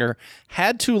coordinator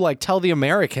had to tell the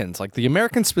Americans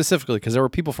specifically, because there were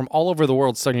people from all over the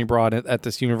world studying abroad at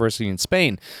this university in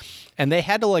Spain. And they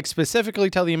had to specifically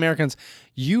tell the Americans,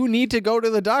 you need to go to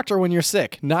the doctor when you're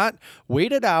sick, not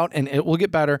wait it out and it will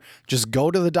get better. Just go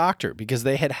to the doctor, because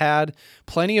they had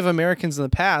plenty of Americans in the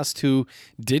past who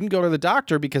didn't go to the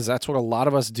doctor, because that's what a lot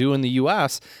of us do in the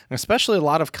U.S. And especially a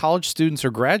lot of college students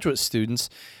or graduate students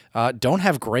don't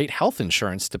have great health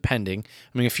insurance, depending.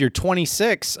 I mean, if you're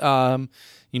 26,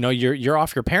 you're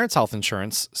off your parents' health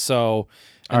insurance. So,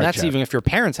 and All right, that's Chad. even if your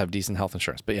parents have decent health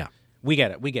insurance. But yeah. We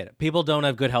get it. People don't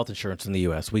have good health insurance in the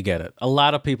U.S. We get it. A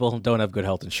lot of people don't have good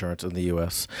health insurance in the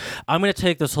U.S. I'm going to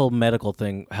take this whole medical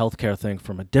thing, healthcare thing,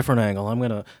 from a different angle. I'm going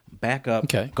to back up,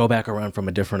 go back around from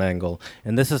a different angle.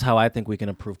 And this is how I think we can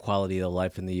improve quality of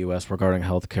life in the U.S. regarding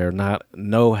healthcare,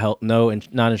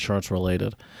 non-insurance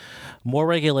related. More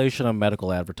regulation on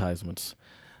medical advertisements.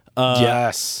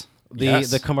 Yes.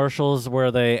 The commercials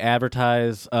where they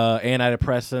advertise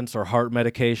antidepressants or heart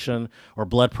medication or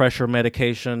blood pressure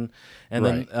medication, and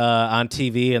then on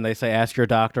TV, and they say, ask your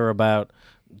doctor about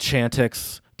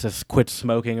Chantix to quit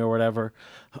smoking or whatever.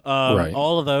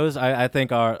 All of those I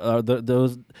think are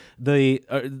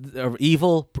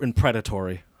evil and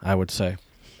predatory, I would say.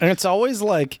 And it's always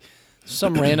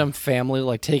some random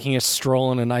family taking a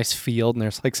stroll in a nice field, and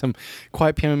there's some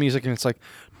quiet piano music, and it's like,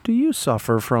 do you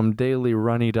suffer from daily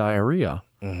runny diarrhea?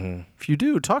 Mm-hmm. If you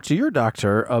do, talk to your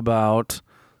doctor about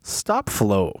Stop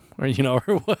Flow, or or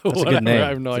whatever. That's a good name. I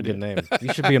have no idea. A good name.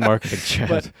 You should be in marketing,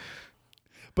 Chad.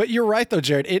 But you're right, though,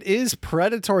 Jared. It is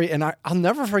predatory, and I'll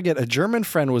never forget. A German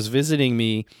friend was visiting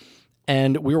me,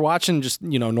 and we were watching just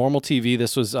normal TV.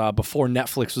 This was before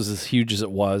Netflix was as huge as it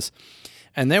was,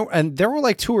 and there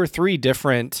were 2 or 3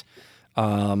 different.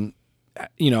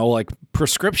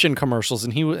 Prescription commercials,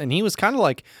 and he was kind of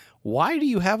like, why do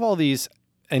you have all these?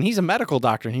 And he's a medical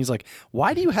doctor, and he's like,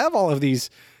 why do you have all of these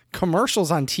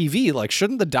commercials on TV?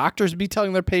 Shouldn't the doctors be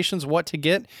telling their patients what to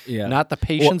get, not the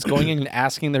patients going in and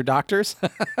asking their doctors?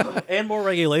 And more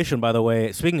regulation, by the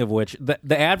way. Speaking of which,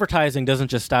 the advertising doesn't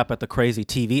just stop at the crazy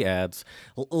TV ads.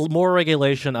 More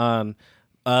regulation on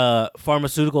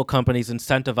pharmaceutical companies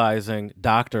incentivizing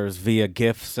doctors via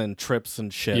gifts and trips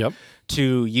and shit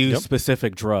to use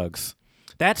specific drugs.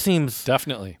 That seems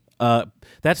definitely.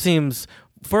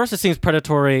 First, it seems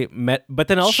predatory, but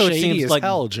then also Shady it seems as like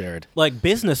hell, Jared.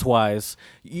 Business wise,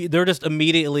 they're just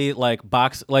immediately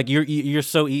box you're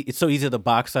so it's so easy to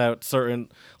box out certain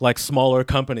smaller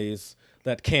companies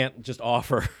that can't just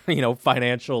offer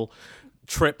financial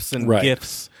trips and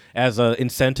gifts as an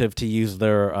incentive to use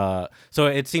their so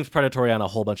it seems predatory on a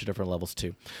whole bunch of different levels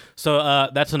too. So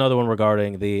that's another one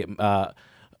regarding the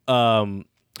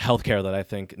healthcare that I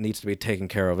think needs to be taken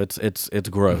care of. It's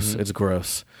gross. Mm-hmm. It's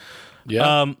gross.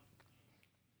 Yeah.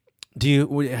 Do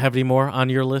you have any more on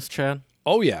your list, Chad?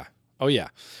 Oh yeah.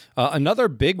 Another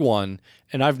big one,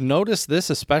 and I've noticed this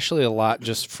especially a lot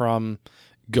just from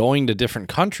going to different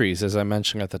countries, as I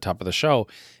mentioned at the top of the show,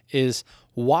 is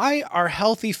why are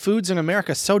healthy foods in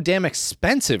America so damn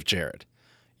expensive, Jared?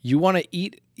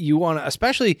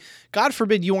 Especially, God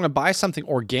forbid, you want to buy something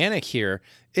organic here.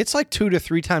 It's 2 to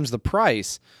 3 times the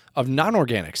price of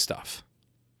non-organic stuff.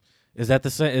 Is that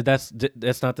the same?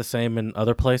 That's not the same in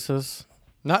other places?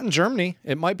 Not in Germany.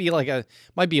 It might be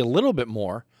a little bit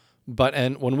more, but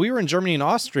when we were in Germany and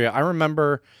Austria, I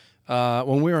remember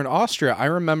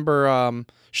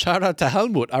shout out to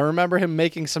Helmut. I remember him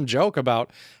making some joke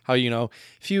about how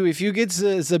if you get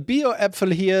the bio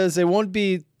Äpfel here, they won't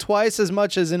be twice as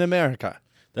much as in America.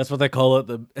 That's what they call it.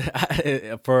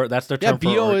 That's their term.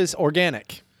 Yeah, bio is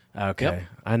organic. Okay, yep.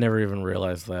 I never even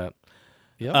realized that.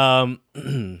 Yeah.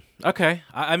 Okay.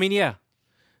 I mean, yeah,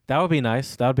 that would be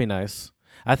nice.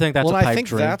 I think that's a pipe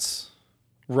dream. That's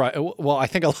right. Well, I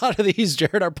think a lot of these,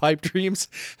 Jared, are pipe dreams.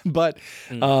 But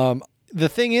the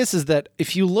thing is that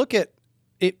if you look at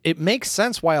it, it makes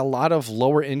sense why a lot of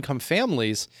lower income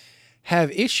families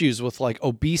have issues with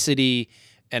obesity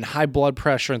and high blood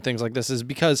pressure and things like this is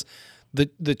because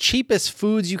the cheapest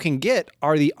foods you can get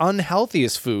are the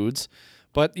unhealthiest foods.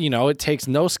 But, it takes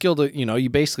no skill to, you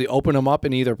basically open them up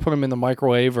and either put them in the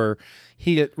microwave or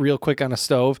heat it real quick on a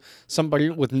stove. Somebody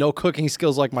with no cooking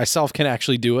skills like myself can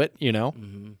actually do it,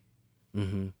 Mm-hmm.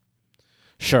 Mm-hmm.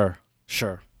 Sure.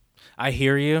 I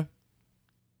hear you.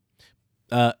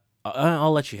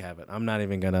 I'll let you have it. I'm not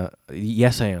even going to.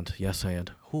 Yes, and.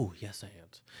 Ooh, yes,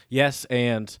 and. Yes,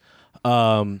 and.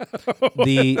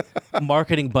 The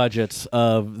marketing budgets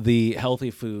of the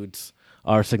healthy foods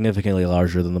are significantly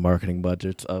larger than the marketing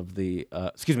budgets of the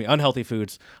unhealthy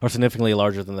foods are significantly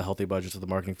larger than the healthy budgets of the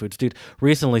marketing foods. Dude,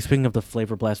 recently, speaking of the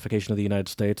flavor blastification of the United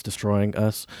States destroying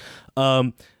us,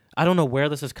 I don't know where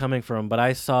this is coming from, but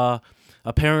I saw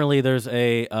apparently there's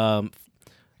I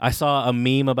saw a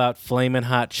meme about Flamin'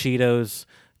 Hot Cheetos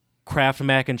Kraft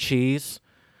mac and cheese,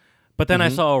 but then I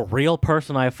saw a real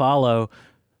person I follow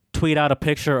tweet out a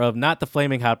picture of not the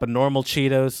Flaming Hot, but normal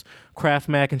Cheetos, Kraft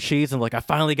mac and cheese, and I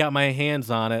finally got my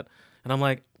hands on it, and I'm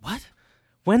like, what?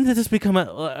 When did this become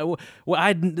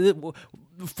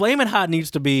Flamin' Hot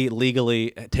needs to be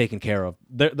legally taken care of.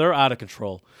 They're out of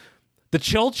control. The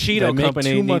Chill Cheeto they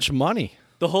company make too much money.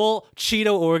 The whole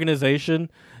Cheeto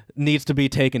organization needs to be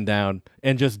taken down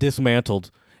and just dismantled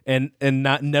and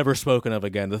never spoken of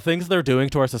again. The things they're doing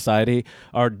to our society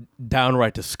are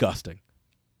downright disgusting.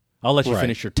 I'll let you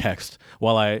finish your text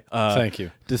while I thank you.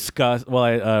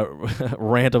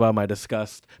 Rant about my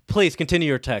disgust. Please continue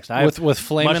your text. I have with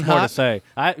Flamin' much more Hot? to say.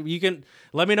 You can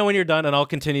let me know when you're done, and I'll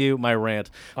continue my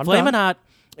rant. I'm Flamin' done.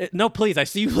 Hot. No, please. I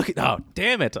see you looking. Oh,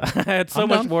 damn it! I had so I'm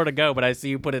much done. more to go, but I see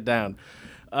you put it down.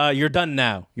 You're done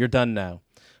now.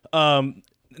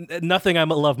 Nothing I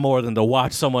love more than to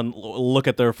watch someone look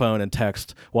at their phone and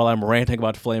text while I'm ranting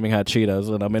about Flaming Hot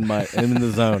Cheetos, and I'm in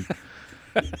the zone.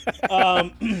 All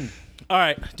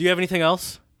right. Do you have anything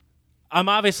else? I'm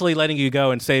obviously letting you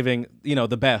go and saving,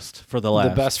 the best for the last.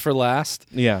 The best for last.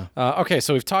 Yeah. Okay,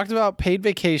 so we've talked about paid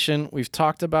vacation. We've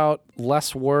talked about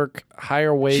less work,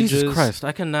 higher wages. Jesus Christ,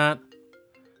 I cannot.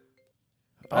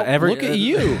 Look at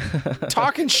you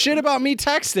talking shit about me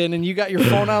texting, and you got your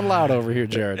phone on loud over here,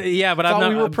 Jared. Yeah, but I'm Thought not.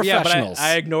 we were professionals.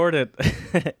 I ignored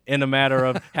it in a matter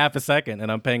of half a second, and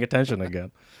I'm paying attention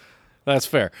again. That's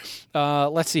fair.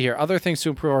 Let's see here. Other things to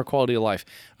improve our quality of life.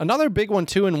 Another big one,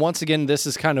 too, and once again, this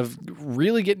is kind of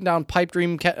really getting down pipe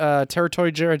dream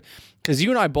territory, Jared, because you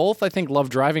and I both, I think, love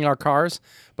driving our cars,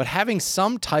 but having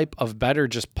some type of better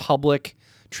just public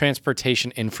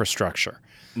transportation infrastructure.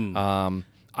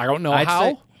 I don't know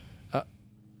how,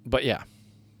 but yeah.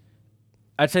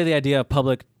 I'd say the idea of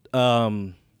public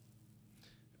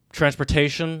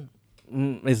transportation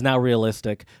is now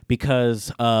realistic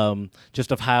because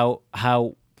just of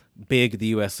how big the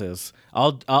U.S. is.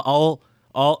 I'll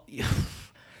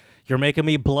you're making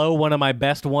me blow one of my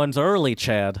best ones early,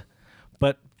 Chad.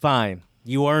 But fine,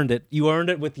 you earned it. You earned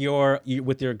it with your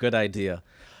good idea.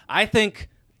 I think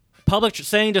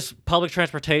saying just public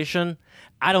transportation.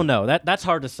 I don't know. That's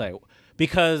hard to say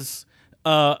because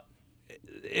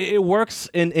it works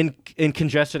in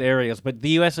congested areas, but the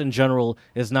U.S. in general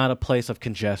is not a place of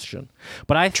congestion.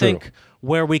 But I think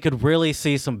where we could really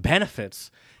see some benefits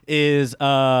is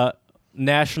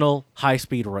national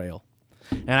high-speed rail.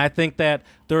 And I think that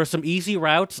there are some easy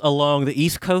routes along the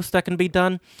East Coast that can be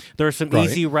done. There are some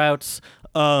easy routes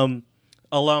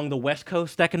along the West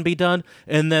Coast that can be done.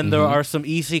 And then there are some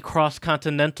easy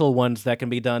cross-continental ones that can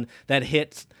be done that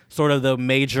hit sort of the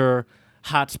major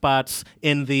hotspots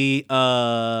in the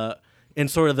the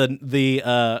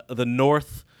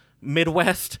North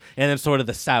Midwest and then sort of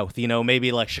the South,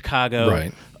 maybe like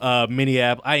Chicago,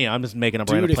 Minneapolis. I'm just making up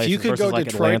random places. If you could go like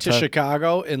Detroit Atlanta. to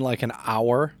Chicago in like an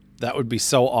hour, that would be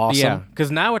so awesome. Yeah,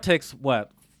 because now it takes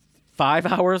 5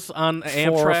 hours on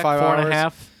Amtrak,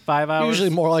 4.5, 5 hours. Usually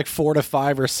more like 4 to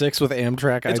 5 or 6 with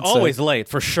Amtrak. It's always late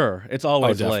for sure. It's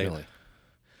always late.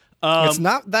 It's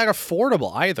not that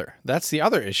affordable either. That's the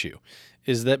other issue,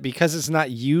 is that because it's not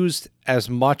used as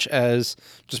much as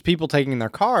just people taking their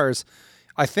cars.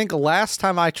 I think last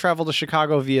time I traveled to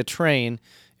Chicago via train,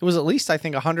 it was at least, I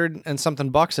think, $100 and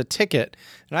something a ticket.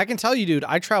 And I can tell you, dude,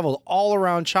 I traveled all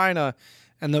around China,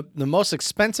 and the most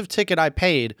expensive ticket I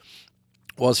paid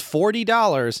was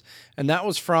 $40, and that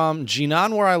was from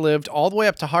Jinan, where I lived, all the way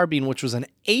up to Harbin, which was an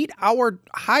 8-hour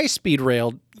high-speed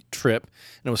rail trip,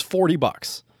 and it was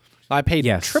 $40. I paid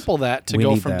triple that to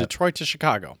go from Detroit to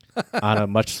Chicago. On a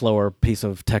much slower piece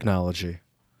of technology.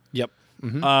 Yep.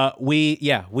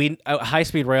 Mm-hmm.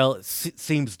 High-speed rail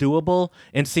seems doable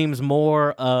and seems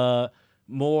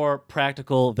more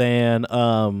practical than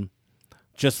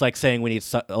just like saying we need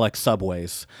like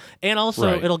subways. And also,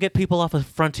 Right. it'll get people off of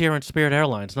Frontier and Spirit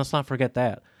Airlines. Let's not forget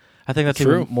that. I think that's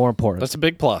True. even more important. That's a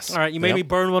big plus. All right, you made me Yep.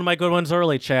 burn one of my good ones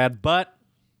early, Chad, but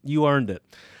you earned it.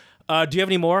 Do you have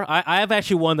any more? I have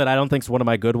actually one that I don't think is one of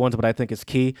my good ones, but I think is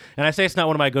key. And I say it's not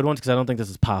one of my good ones because I don't think this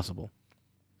is possible.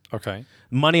 Okay.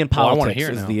 Money in I wanna politics hear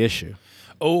it is now. the issue.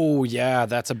 Oh, yeah,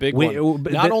 that's a big one.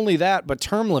 but- Not only that, but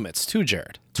term limits too,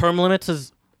 Jared. Term limits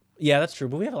is, yeah, that's true.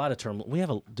 But we have a lot of term.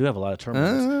 Do have a lot of term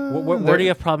limits. Where do you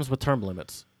have problems with term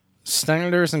limits?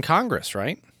 Senators in Congress,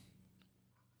 right?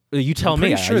 You tell me.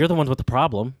 pretty sure- You're the ones with the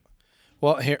problem.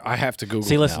 Well, here, I have to Google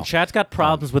See, listen, now. Chad's got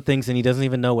problems with things, and he doesn't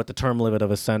even know what the term limit of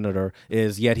a senator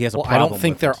is. Yet he has a Well, I problem. don't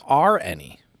think with there it. are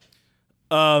any.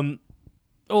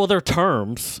 Oh, they're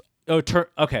terms.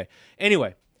 Okay.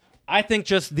 Anyway, I think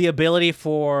just the ability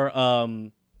for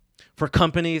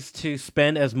companies to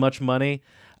spend as much money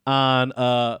on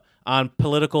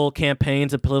political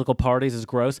campaigns and political parties is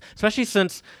gross. Especially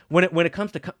since when it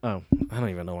comes to I don't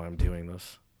even know why I'm doing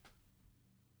this.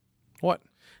 What?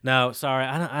 No, sorry.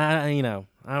 I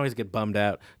always get bummed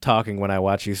out talking when I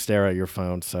watch you stare at your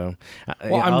phone. So,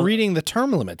 Well, I'm reading the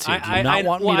term limits here. Do you not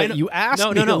want me to? You asked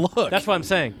me to look. That's what I'm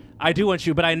saying. I do want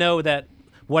you, but I know that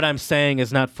what I'm saying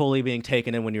is not fully being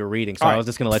taken in when you're reading. So I was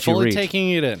just going to let you fully read.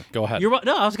 taking it in. Go ahead.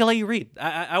 No, I was going to let you read.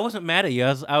 I wasn't mad at you.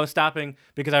 I was stopping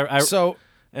because I So,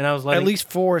 and I was at letting. least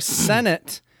for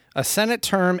Senate, a Senate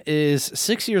term is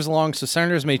 6 years long, so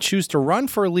senators may choose to run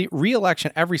for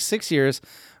re-election every 6 years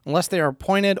unless they are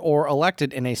appointed or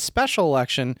elected in a special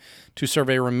election to serve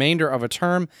a remainder of a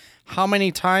term. How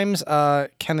many times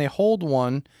can they hold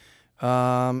one?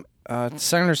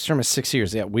 Senator's term is 6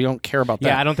 years. Yeah, we don't care about that.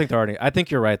 Yeah, I don't think there are any. I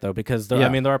think you're right though, because there, Yeah. I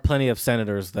mean there are plenty of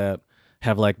senators that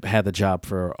have like had the job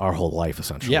for our whole life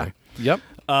essentially. Yeah. Yep.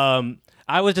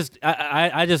 I was just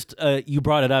I just you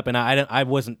brought it up and I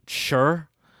wasn't sure,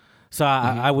 so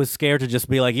I was scared to just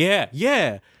be like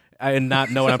yeah. And not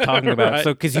know what I'm talking about. Right.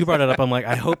 So, because you brought it up, I'm like,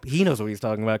 I hope he knows what he's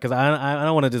talking about, because I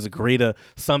don't want to disagree to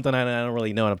something I don't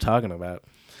really know what I'm talking about.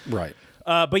 Right.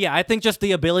 But yeah, I think just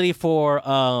the ability for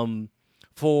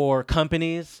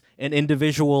companies and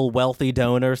individual wealthy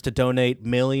donors to donate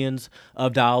millions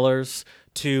of dollars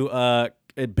to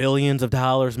billions of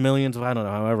dollars, millions of, I don't know,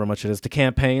 however much it is, to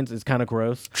campaigns is kind of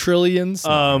gross. Trillions.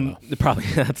 Probably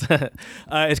that's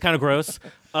it's kind of gross.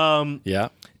 Yeah.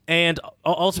 And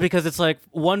also because it's like,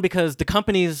 one, because the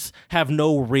companies have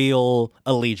no real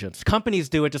allegiance. Companies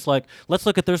do it just like, let's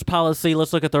look at their policy,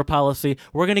 let's look at their policy.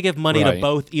 We're going to give money to Right.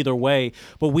 both either way,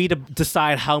 but we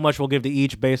decide how much we'll give to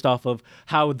each based off of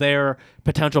how their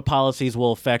potential policies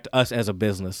will affect us as a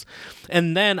business.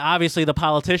 And then obviously the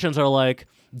politicians are like,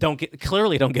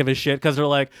 clearly don't give a shit, because they're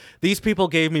like, these people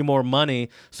gave me more money,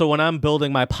 so when I'm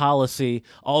building my policy,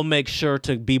 I'll make sure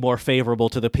to be more favorable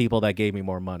to the people that gave me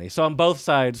more money. So on both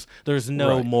sides, there's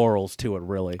no Right. morals to it,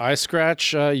 really. I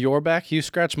scratch your back, you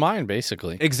scratch mine,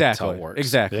 basically. Exactly. That's how it works.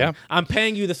 Exactly. Yeah. I'm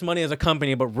paying you this money as a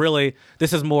company, but really,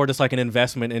 this is more just like an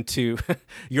investment into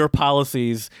your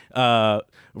policies,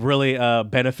 really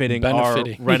benefiting our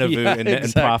Renovue Yeah, and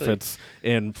exactly. profits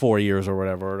in 4 years or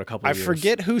whatever, or a couple I of years.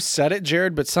 forget who said it,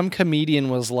 Jared, but some comedian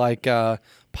was like,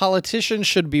 politicians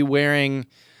should be wearing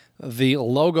the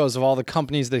logos of all the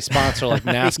companies they sponsor, like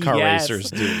NASCAR Yes.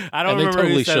 racers do. I don't And they remember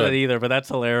totally who said should. it either, but that's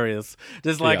hilarious.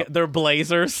 Just like Yeah. their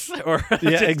blazers or Yeah,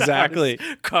 just exactly.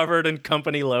 covered in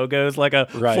company logos, like a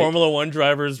Right. Formula One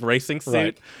driver's racing suit.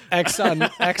 Right. Exxon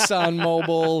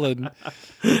Mobil, and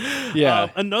yeah.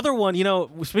 Another one,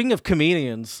 speaking of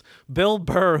comedians, Bill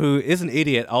Burr, who is an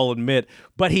idiot, I'll admit,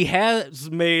 but he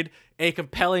has made a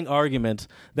compelling argument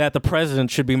that the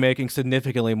president should be making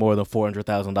significantly more than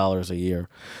 $400,000 a year.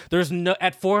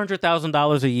 At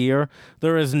 $400,000 a year,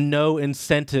 there is no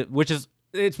incentive,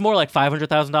 it's more like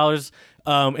 $500,000.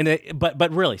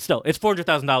 But really, still, it's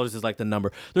 $400,000 is like the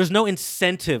number. There's no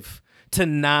incentive to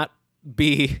not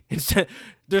be.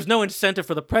 There's no incentive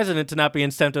for the president to not be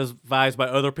incentivized by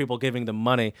other people giving them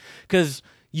money, because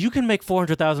you can make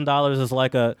 $400,000 as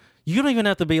like you don't even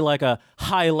have to be like a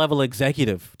high level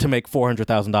executive to make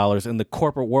 $400,000 in the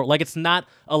corporate world. Like, it's not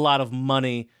a lot of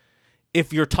money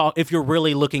if you're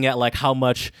really looking at like how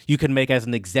much you can make as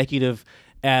an executive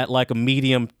at like a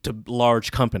medium to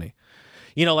large company.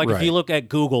 Like if Right. you look at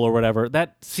Google or whatever,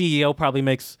 that CEO probably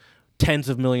makes tens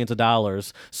of millions of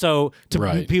dollars. So to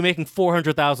Right. be making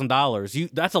 $400,000,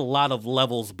 that's a lot of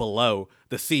levels below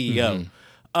the CEO.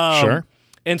 Sure.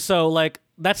 And so like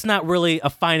that's not really a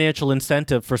financial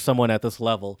incentive for someone at this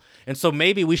level. And so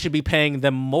maybe we should be paying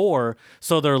them more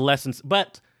so they're less.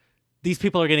 But these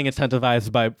people are getting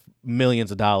incentivized by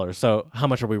millions of dollars. So how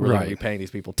much are we really going Right. to be paying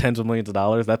these people? Tens of millions of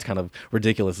dollars? That's kind of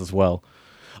ridiculous as well.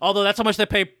 Although that's how much they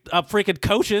pay freaking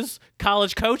coaches,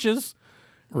 college coaches.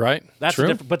 Right. That's True.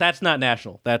 different, but that's not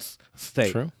national. That's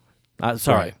state. True.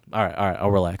 Sorry. Right. All right.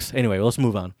 I'll relax. Anyway, let's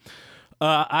move on.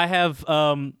 I have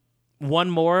one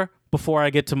more before I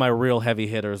get to my real heavy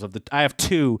hitters. I have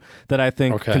two that I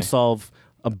think can solve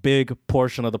a big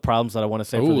portion of the problems that I want to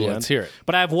say for the end. Let's hear it.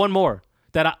 But I have one more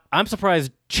that I'm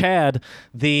surprised Chad,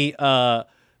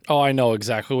 I know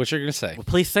exactly what you're going to say.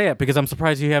 please say it because I'm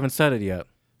surprised you haven't said it yet.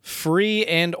 Free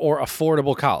and or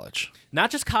affordable college.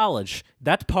 Not just college.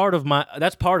 That's part of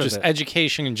Just it.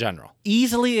 education in general.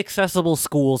 Easily accessible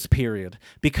schools, period.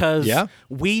 Because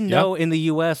we know in the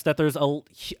U.S. that there's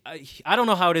I don't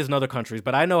know how it is in other countries,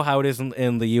 but I know how it is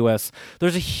in the U.S.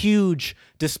 There's a huge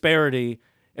disparity.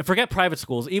 And forget private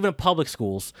schools, even public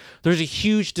schools. There's a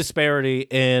huge disparity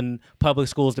in public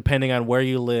schools depending on where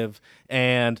you live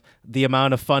and the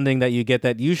amount of funding that you get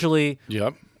that usually,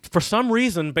 for some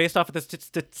reason, based off of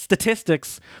the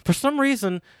statistics, for some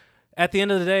reason, at the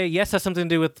end of the day, yes, has something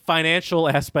to do with financial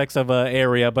aspects of an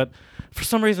area, but for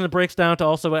some reason it breaks down to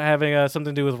also having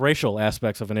something to do with racial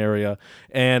aspects of an area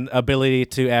and ability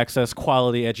to access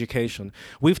quality education.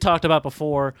 We've talked about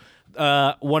before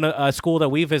a school that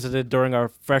we visited during our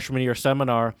freshman year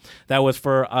seminar that was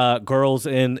for girls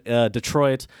in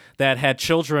Detroit that had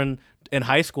children in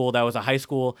high school. That was a high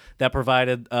school that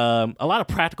provided a lot of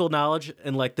practical knowledge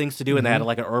and like things to do, and they had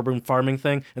like an urban farming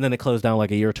thing, and then they closed down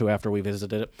like a year or two after we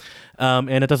visited it, and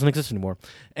it doesn't exist anymore.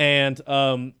 And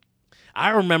I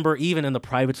remember even in the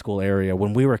private school area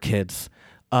when we were kids.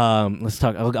 Let's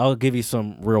talk. I'll give you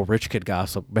some real rich kid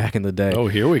gossip back in the day. Oh,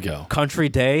 here we go. Country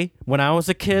Day when I was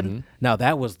a kid. Now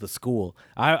that was the school.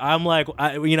 I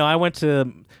went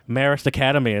to Marist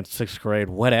Academy in 6th grade.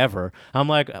 Whatever. I'm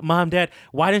like, Mom, Dad,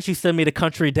 why didn't you send me to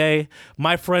Country Day?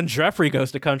 My friend Jeffrey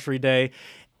goes to Country Day.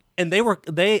 And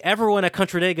everyone at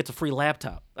Country Day gets a free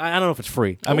laptop. I don't know if it's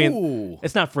free. I mean,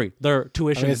 it's not free. Their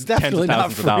tuition is tens of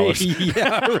thousands of dollars.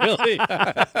 Yeah, really.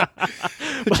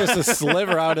 Just a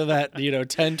sliver out of that,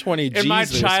 10, 20 G's. In my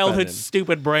childhood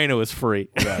stupid brain, it was free.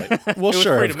 Right. Well,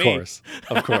 sure, of course.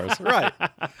 Of course. Right.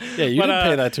 Yeah, you didn't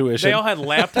pay that tuition. They all had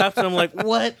laptops, and I'm like,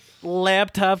 what?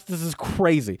 Laptops? This is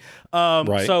crazy.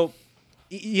 Right. So,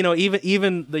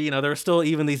 even there are still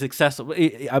even these accessible,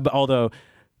 although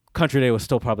Country Day was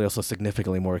still probably also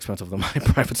significantly more expensive than my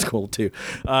private school too,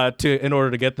 in order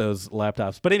to get those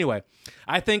laptops. But anyway,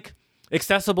 I think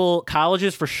accessible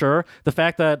colleges for sure. The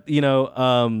fact that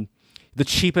the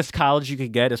cheapest college you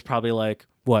could get is probably like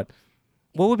what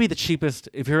would be the cheapest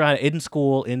if you're at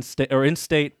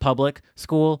in-state public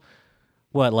school?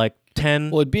 What, like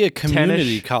 10? Well, it'd be a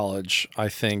community college, I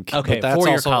think. Okay, but that's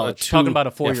 4-year also college. Talking about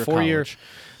a 4-year four-year college.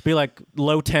 Be like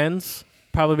low 10s.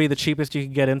 Probably be the cheapest you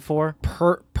could get in for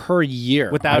per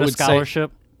year without a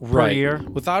scholarship per year.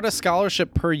 Without a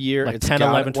scholarship per year, like it's 10,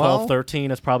 11, 12,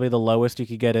 13 is probably the lowest you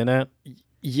could get in it.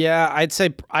 Yeah, I'd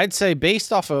say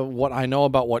based off of what I know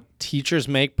about what teachers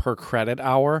make per credit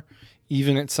hour,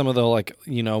 even at some of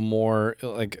the more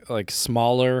like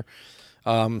smaller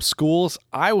schools,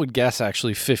 I would guess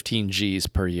actually 15 G's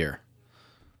per year.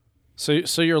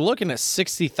 So you're looking at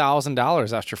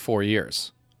 $60,000 after 4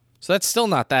 years. So that's still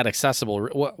not that accessible.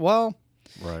 Well,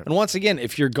 right. And once again,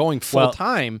 if you're going full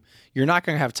time, you're not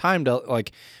going to have time to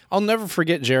I'll never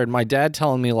forget, Jared, my dad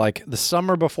telling me the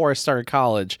summer before I started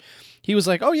college, he was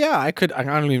like, "Oh yeah, I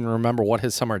don't even remember what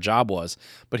his summer job was,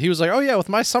 but he was like, "Oh yeah, with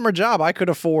my summer job, I could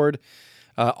afford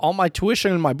all my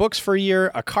tuition and my books for a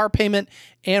year, a car payment,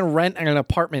 and rent an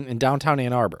apartment in downtown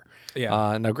Ann Arbor."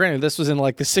 Yeah. Now, granted, this was in the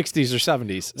 60s or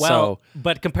 70s. Well,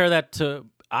 but compare that to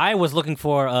I was looking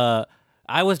for.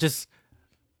 I was just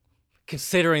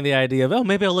considering the idea of,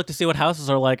 maybe I'll look to see what houses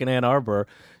are like in Ann Arbor.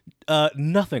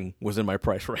 Nothing was in my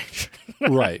price range.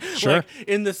 Right, sure.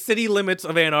 In the city limits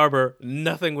of Ann Arbor,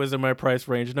 nothing was in my price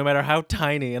range, no matter how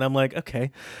tiny. And I'm like,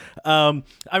 okay.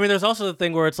 There's also the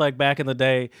thing where it's like back in the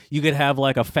day, you could have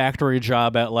a factory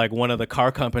job at one of the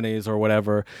car companies or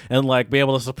whatever, and be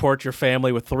able to support your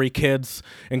family with 3 kids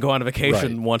and go on a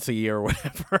vacation once a year or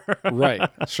whatever. Right,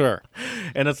 sure.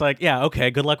 And it's like, yeah, okay,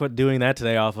 good luck with doing that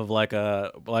today off of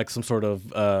some sort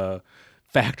of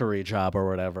factory job or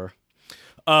whatever.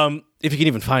 If you can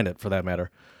even find it, for that matter.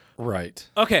 Right.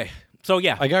 Okay. So,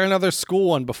 yeah. I got another school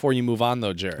one before you move on,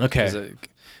 though, Jared. Okay.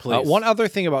 Please. One other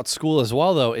thing about school as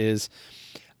well, though, is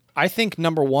I think,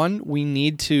 number one, we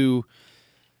need to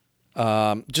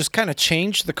just kind of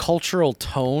change the cultural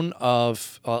tone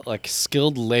of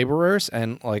skilled laborers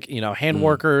and hand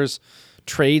workers,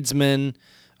 tradesmen,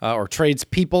 or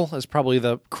tradespeople is probably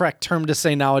the correct term to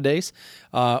say nowadays.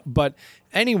 But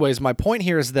anyways, my point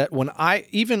here is that when I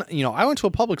went to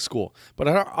a public school, but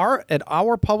at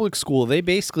our public school, they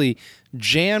basically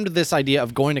jammed this idea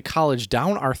of going to college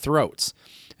down our throats.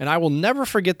 And I will never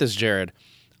forget this, Jared.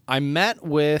 I met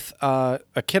with a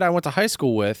kid I went to high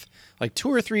school with like 2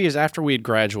 or 3 years after we had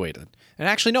graduated. And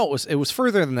actually, no, it was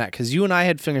further than that because you and I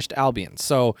had finished Albion.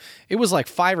 So it was like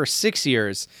 5 or 6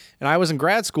 years, and I was in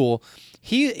grad school.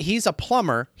 He's a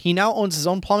plumber. He now owns his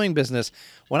own plumbing business.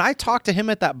 When I talked to him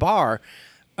at that bar,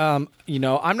 I'm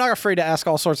not afraid to ask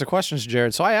all sorts of questions,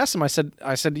 Jared. So I asked him, I said,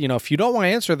 if you don't want to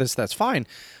answer this, that's fine.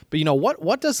 But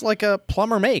what does like a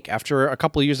plumber make after a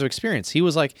couple of years of experience? He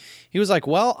was like,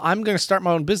 well, I'm going to start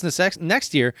my own business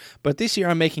next year, but this year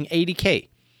I'm making $80K.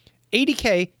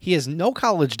 $80K. He has no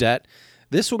college debt.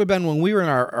 This would have been when we were in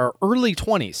our early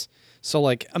 20s. So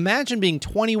like imagine being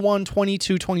 21,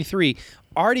 22, 23,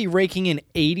 already raking in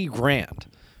 80 grand.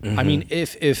 Mm-hmm. I mean,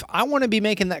 if I want to be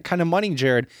making that kind of money,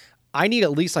 Jared, I need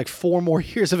at least like 4 more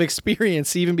years of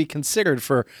experience to even be considered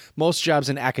for most jobs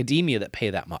in academia that pay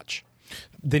that much.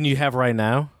 Than you have right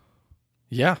now?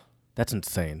 Yeah. That's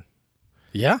insane.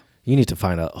 Yeah. You need to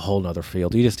find a whole nother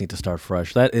field. You just need to start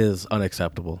fresh. That is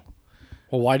unacceptable.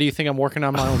 Well, why do you think I'm working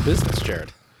on my own business,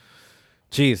 Jared?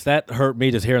 Jeez, that hurt me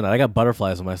just hearing that. I got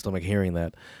butterflies in my stomach hearing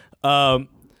that.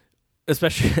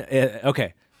 Especially,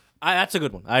 okay. That's a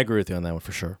good one. I agree with you on that one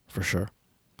for sure. For sure.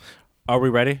 Are we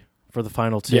ready for the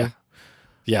final 2? Yeah.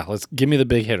 Yeah, let's give me the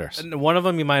big hitters. And one of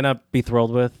them you might not be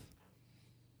thrilled with,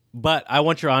 but I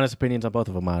want your honest opinions on both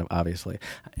of them, obviously.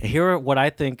 Here are what I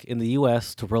think in the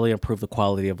U.S. to really improve the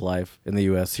quality of life in the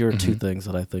U.S. Here are 2 things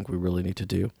that I think we really need to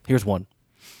do. Here's one.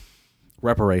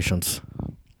 Reparations.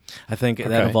 I think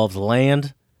that involves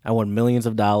land. I want millions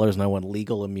of dollars, and I want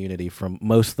legal immunity from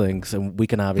most things, and we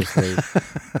can obviously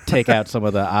take out some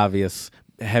of the obvious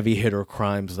heavy hitter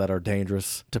crimes that are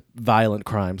dangerous to violent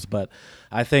crimes. But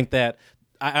I think that,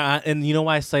 and you know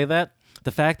why I say that?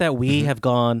 The fact that we have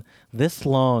gone this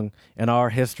long in our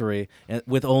history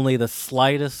with only the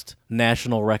slightest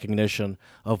national recognition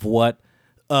of what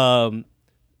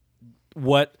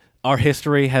our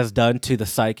history has done to the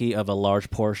psyche of a large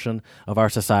portion of our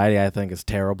society, I think is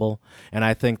terrible. And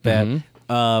I think that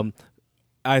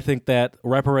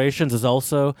reparations is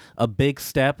also a big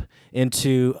step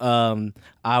into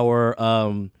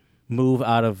our move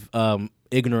out of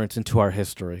ignorance into our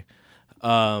history.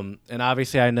 And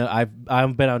obviously, I know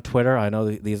I've been on Twitter. I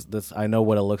know I know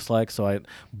what it looks like.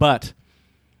 But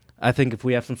I think if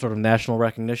we have some sort of national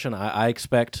recognition, I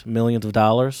expect millions of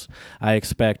dollars. I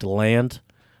expect land.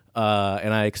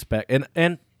 And I expect I'm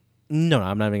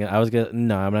not even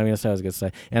gonna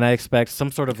say. And I expect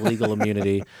some sort of legal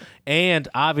immunity, and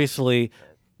obviously,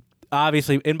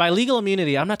 and by legal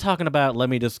immunity, I'm not talking about let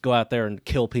me just go out there and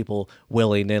kill people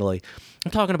willy-nilly.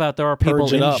 I'm talking about there are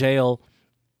people in jail.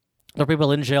 There are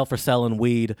people in jail for selling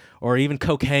weed or even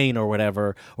cocaine or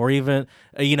whatever, or even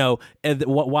while the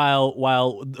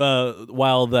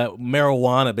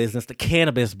marijuana business, the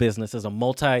cannabis business, is a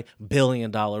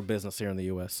multi-billion-dollar business here in the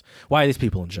U.S. Why are these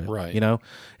people in jail? Right.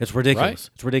 It's ridiculous. Right.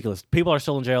 It's ridiculous. People are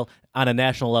still in jail on a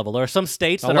national level. There are some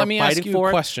states that are fighting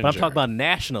for it, but I'm talking about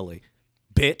nationally.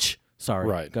 Bitch. Sorry.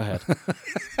 Right. Go ahead. Go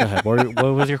ahead.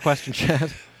 What was your question,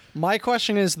 Chad? My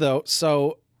question is though,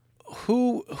 so.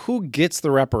 Who gets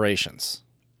the reparations?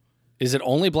 Is it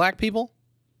only black people?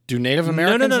 Do Native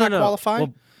Americans not qualify?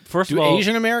 Well, first of all,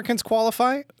 Asian Americans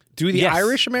qualify? Do the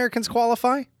Irish Americans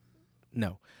qualify?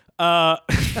 No. I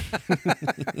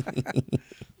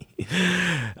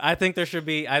think there should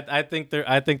be. I think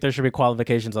there should be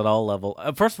qualifications at all levels.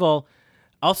 First of all,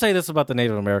 I'll say this about the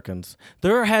Native Americans: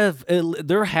 there have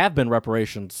been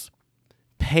reparations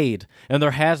paid, and there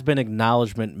has been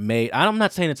acknowledgement made. I'm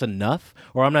not saying it's enough,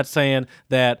 or I'm not saying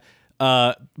that,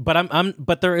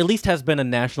 but there at least has been a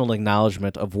national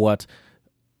acknowledgement of what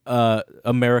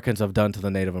Americans have done to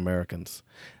the Native Americans,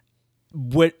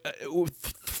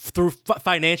 through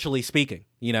financially speaking,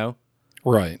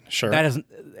 Right, sure. That is,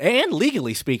 and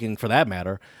legally speaking, for that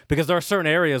matter, because there are certain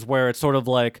areas where it's sort of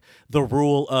like the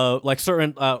rule of like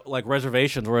certain like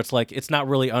reservations where it's like it's not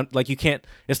really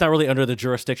it's not really under the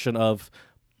jurisdiction of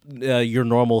your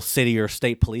normal city or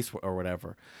state police or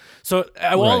whatever. So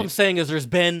all I'm saying is it's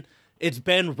been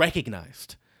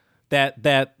recognized that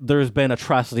there's been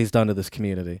atrocities done to this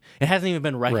community. It hasn't even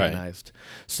been recognized. Right.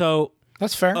 So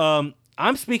that's fair.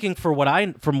 I'm speaking from what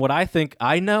I think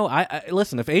I know. I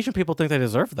listen, if Asian people think they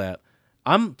deserve that,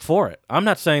 I'm for it. I'm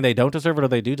not saying they don't deserve it or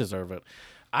they do deserve it.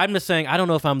 I'm just saying I don't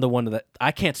know if I'm the one that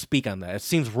I can't speak on that. It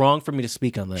seems wrong for me to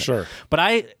speak on that. Sure. But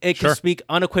I can speak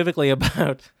unequivocally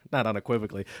about not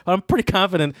unequivocally. But I'm pretty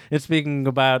confident in speaking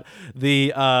about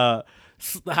the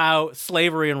how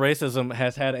slavery and racism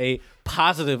has had a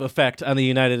positive effect on the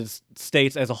United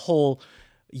States as a whole,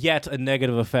 yet a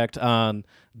negative effect on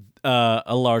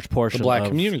a large portion The black of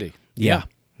community. Yeah.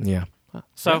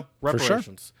 So Yeah, for sure.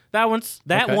 reparations. That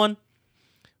Okay. one.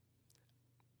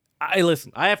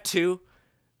 I have two.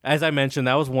 As I mentioned,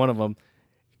 that was one of them.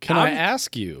 Can I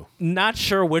ask you? Not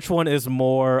sure which one is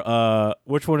more.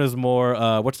 What's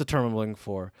the term I'm looking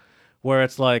for? Where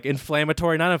it's like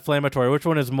inflammatory, not inflammatory. Which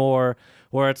one is more?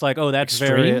 Where it's like, oh, that's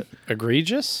very Extreme?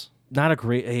 Egregious? not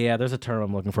agree. Yeah, there's a term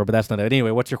I'm looking for, but that's not it.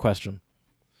 Anyway, what's your question?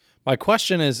 My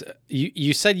question is,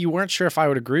 you said you weren't sure if I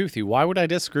would agree with you. Why would I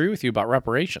disagree with you about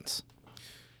reparations?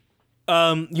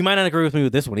 You might not agree with me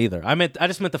with this one either. I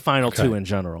just meant the final Okay. two in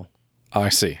general. Oh, I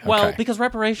see. Well, Okay. because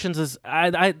reparations is,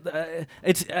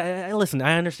 listen.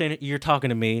 I understand you're talking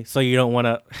to me, so you don't want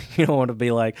to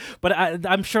be like. But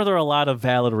I'm sure there are a lot of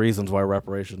valid reasons why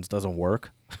reparations doesn't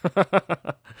work.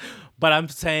 But I'm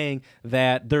saying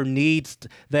that there needs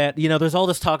there's all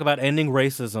this talk about ending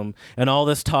racism and all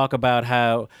this talk about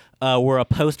how we're a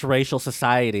post-racial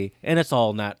society, and it's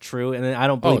all not true. And I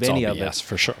don't believe it's any all of BS, it.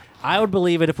 for sure. I would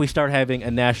believe it if we start having a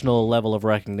national level of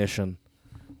recognition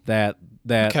that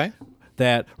Okay.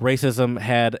 that racism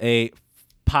had a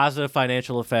positive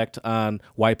financial effect on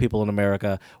white people in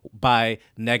America by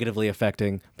negatively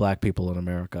affecting black people in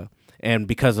America. And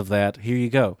because of that, here you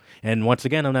go. And once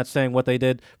again, I'm not saying what they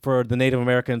did for the Native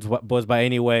Americans was by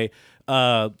any way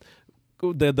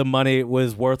the money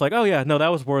was worth like, oh yeah, no, that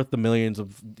was worth the millions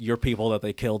of your people that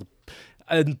they killed.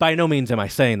 And by no means am I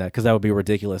saying that, because that would be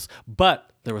ridiculous. But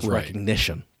there was Right.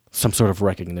 recognition, some sort of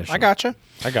recognition. I gotcha.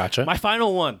 My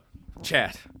final one,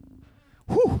 chat.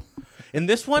 Whew. In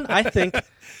this one, I think,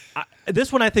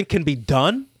 can be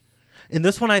done. And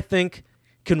this one, I think,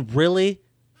 can really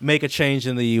make a change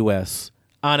in the U.S.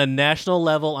 on a national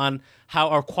level, on how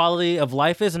our quality of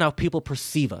life is and how people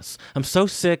perceive us. I'm so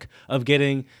sick of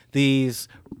getting these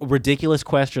ridiculous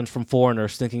questions from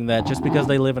foreigners thinking that just because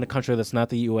they live in a country that's not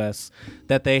the U.S.,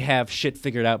 that they have shit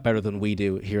figured out better than we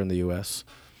do here in the U.S.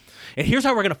 And here's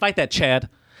how we're going to fight that, Chad.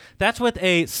 That's with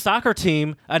a soccer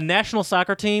team, a national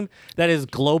soccer team that is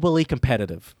globally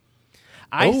competitive.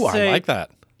 I like that.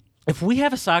 If we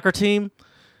have a soccer team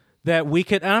that we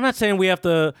could, and I'm not saying we have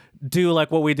to do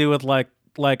like what we do with like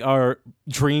our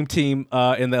dream team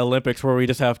in the Olympics, where we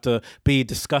just have to be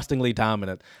disgustingly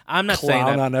dominant. I'm not saying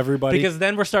Clown that on everybody. because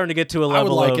then we're starting to get to a I would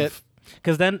level like of. it.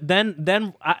 Because then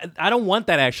I don't want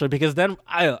that, actually, because then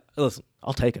listen,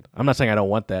 I'll take it. I'm not saying I don't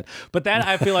want that, but that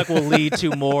I feel like will lead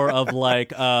to more of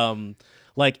like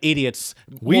idiots,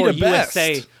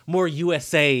 more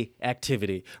USA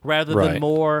activity rather than Right.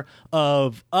 more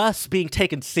of us being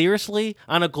taken seriously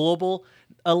on a global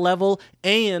level,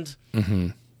 and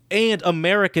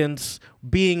Americans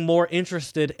being more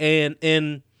interested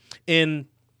in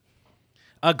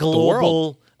a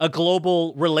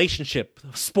global relationship,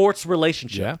 sports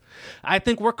relationship. Yeah. I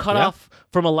think we're cut Yeah. off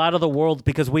from a lot of the world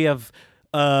because we have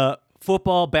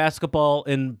football, basketball,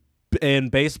 and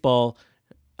baseball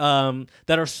that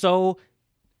are so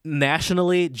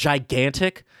nationally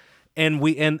gigantic, and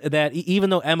that even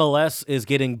though MLS is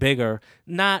getting bigger,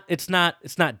 it's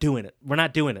not doing it. We're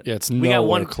not doing it. Yeah, it's we got nowhere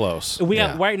one close. We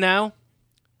got Yeah. right now.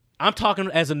 I'm talking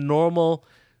as a normal,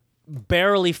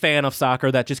 barely fan of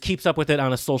soccer that just keeps up with it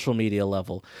on a social media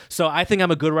level. So I think I'm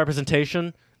a good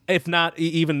representation, if not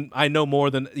even I know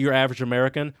more than your average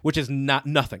American, which is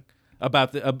nothing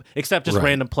about except just Right.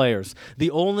 random players. The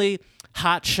only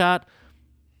hotshot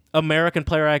American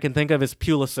player I can think of is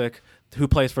Pulisic, who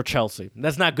plays for Chelsea.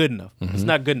 That's not good enough. It's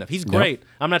not good enough. He's great.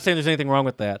 I'm not saying there's anything wrong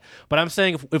with that, but I'm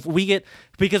saying if we get,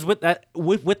 because with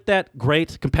that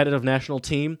great competitive national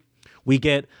team, we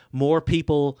get more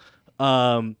people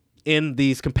in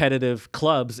these competitive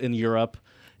clubs in Europe,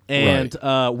 and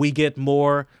we get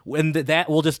more, and that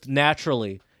will just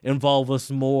naturally involve us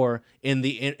more in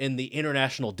the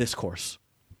international discourse.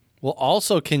 Well,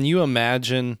 also, can you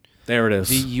imagine There it is.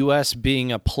 the U.S.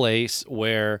 being a place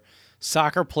where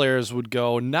soccer players would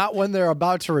go, not when they're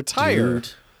about to retire? Dude,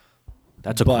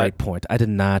 that's a But- great point. I did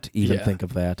not even Yeah. think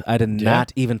of that. I did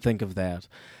not even think of that.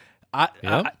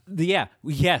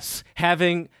 Yes,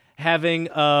 having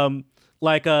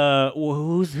like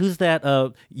who's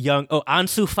that young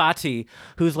Ansu Fati,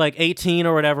 who's like 18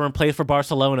 or whatever and plays for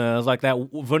Barcelona, is like that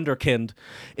wunderkind.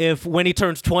 If when he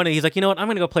turns 20, he's like, you know what, I'm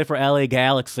gonna go play for LA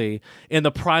Galaxy in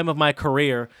the prime of my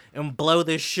career and blow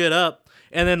this shit up.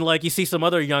 And then like you see some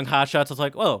other young hotshots, it's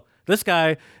like, whoa, this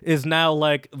guy is now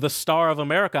like the star of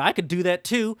America. I could do that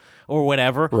too, or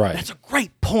whatever. Right. That's a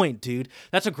great point, dude.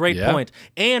 That's a great Yeah. point.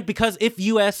 And because if the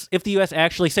U.S.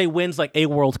 actually say wins like a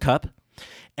World Cup,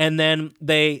 and then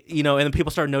they, and then people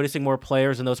start noticing more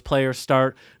players, and those players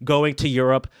start going to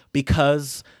Europe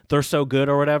because they're so good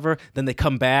or whatever, then they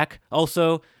come back.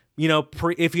 Also,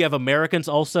 if you have Americans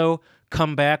also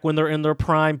come back when they're in their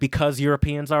prime because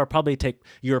Europeans are, probably take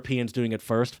Europeans doing it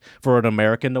first for an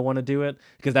American to want to do it,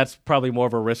 because that's probably more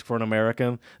of a risk for an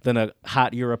American than a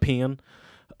hot European.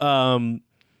 Not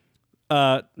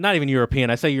even European.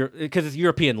 I say because it's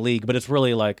European league, but it's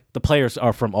really like the players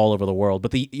are from all over the world.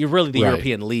 But you're really the Right.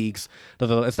 European leagues.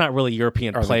 It's not really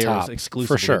European Are the players top,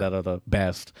 exclusively for sure. that are the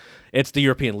best. It's the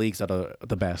European leagues that are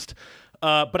the best.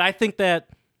 But I think that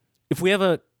if we have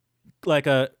a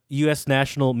U.S.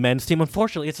 national men's team,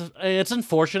 unfortunately, it's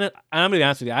unfortunate. I'm going to be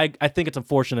honest with you. I think it's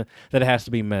unfortunate that it has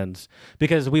to be men's,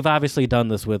 because we've obviously done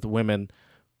this with women.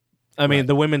 I mean,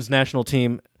 the women's national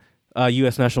team.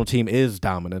 U.S. national team is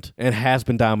dominant and has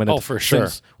been dominant for sure.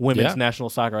 since women's Yeah. national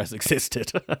soccer has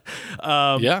existed.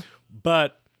 Yeah.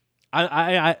 But it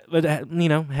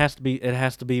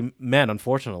has to be men,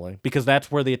 unfortunately, because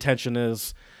that's where the attention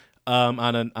is on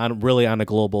a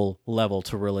global level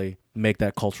to really make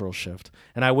that cultural shift.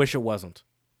 And I wish it wasn't.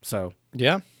 So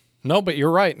Yeah. No, but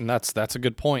you're right, and that's a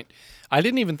good point. I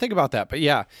didn't even think about that, but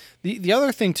yeah. The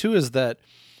other thing too is that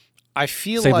I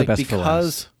feel Save the like best for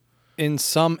because in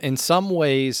some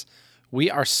ways we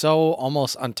are so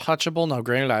almost untouchable. Now,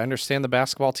 granted, I understand the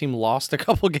basketball team lost a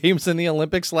couple games in the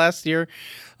Olympics last year,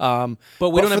 but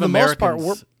we don't for have the most part,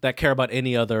 Americans that care about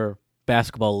any other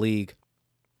basketball league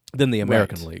than the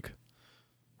American League.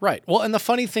 Right. Well, and the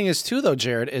funny thing is too, though,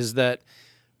 Jared, is that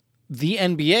the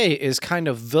NBA is kind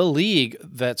of the league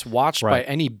that's watched by Right.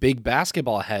 any big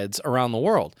basketball heads around the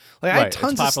world. Like I Right. had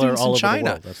tons It's of popular students all in over the China.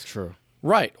 world. That's true.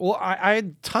 Right. Well, I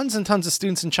had tons and tons of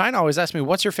students in China always ask me,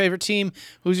 what's your favorite team?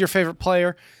 Who's your favorite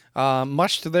player?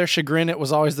 Much to their chagrin, it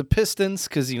was always the Pistons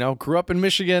because, grew up in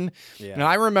Michigan. Yeah. And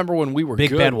I remember when we were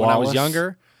Big good, Ben when I was Wallace.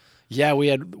 younger. Yeah, we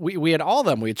had all of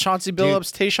them. We had Chauncey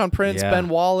Billups, Tayshaun Prince, Yeah. Ben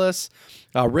Wallace,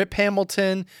 Rip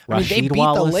Hamilton. I mean, they Rasheed beat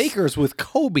Wallace. the Lakers with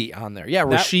Kobe on there. Yeah,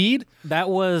 Rasheed. That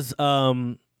was I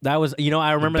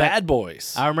remember that. Bad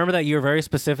Boys. I remember that year very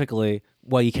specifically.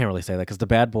 Well, you can't really say that because the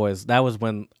Bad Boys. That was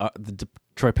when the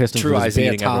Detroit Pistons True, was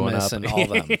Isaiah beating everyone Thomas up and all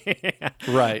them.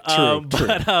 Right,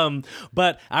 true.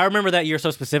 But I remember that year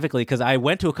so specifically because I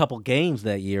went to a couple games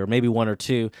that year, maybe one or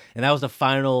two, and that was the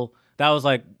final. That was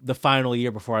like the final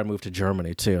year before I moved to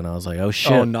Germany too, and I was like, oh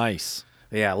shit, Oh, nice.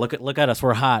 yeah, look at us,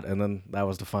 we're hot, and then that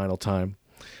was the final time.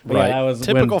 But Right. yeah, that was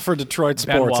Typical when for Detroit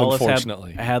Ben sports, Wallace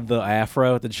unfortunately. had the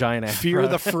afro, the giant afro. Fear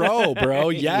the fro, bro.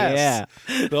 Yes.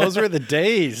 Yeah. Those were the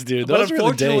days, dude. But Those were the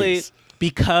unfortunately, days.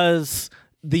 because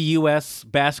the U.S.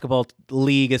 basketball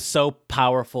league is so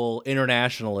powerful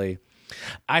internationally,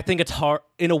 I think it's hard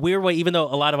in a weird way. Even though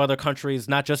a lot of other countries,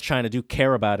 not just China, do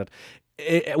care about it,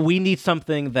 we need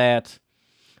something that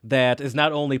is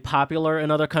not only popular in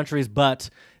other countries, but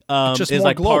Just is more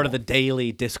like part global. of the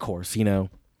daily discourse.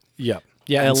 Yep.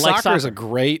 Yeah, and like soccer is a soccer.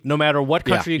 great. No matter what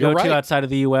country you you're go right. to outside of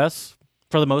the U.S.,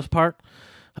 for the most part,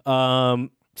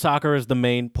 soccer is the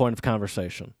main point of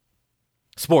conversation.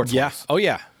 Sports. Yeah. Oh,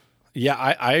 yeah. Yeah,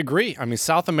 I agree. I mean,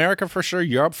 South America for sure,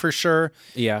 Europe for sure.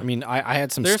 Yeah. I mean, I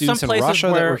had some There's some students in places Russia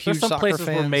that where were huge there's some soccer places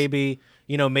fans.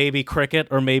 where maybe cricket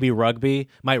or maybe rugby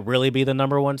might really be the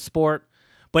number one sport.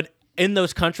 But in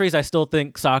those countries, I still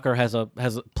think soccer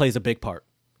plays a big part.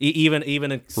 Even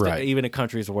in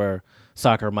countries where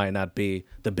soccer might not be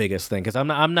the biggest thing, because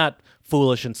I'm not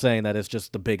foolish in saying that it's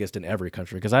just the biggest in every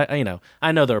country, because I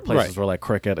know there are places Right. where like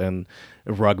cricket and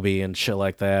rugby and shit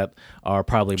like that are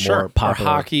probably Sure. more popular.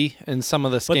 Or hockey in some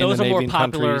of the But those are more Scandinavian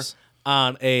popular countries.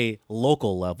 on a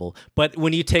local level. But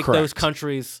when you take those Correct.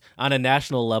 countries on a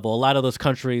national level, a lot of those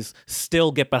countries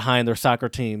still get behind their soccer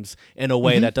teams in a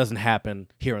way that doesn't happen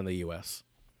here in the U.S.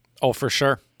 Oh, for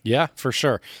sure. Yeah, for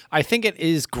sure. I think it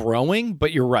is growing,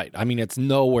 but you're right. I mean, it's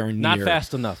nowhere near. Not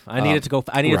fast enough. I needed to go.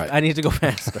 I need to go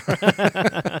faster.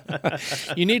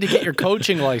 You need to get your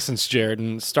coaching license, Jared,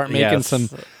 and start making Yes. some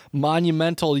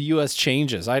monumental U.S.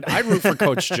 changes. I'd root for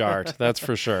Coach Jart. That's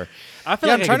for sure. I feel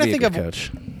Yeah, like I'm trying to I could think be a of- good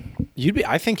coach. You'd be.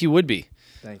 I think you would be.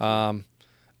 Thank you.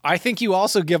 I think you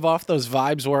also give off those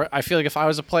vibes where I feel like if I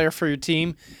was a player for your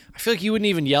team, I feel like you wouldn't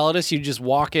even yell at us. You'd just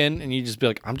walk in and you'd just be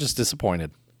like, "I'm just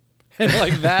disappointed." And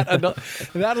like that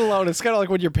alone, it's kind of like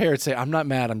when your parents say, "I'm not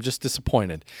mad, I'm just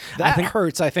disappointed." That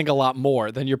hurts, I think, a lot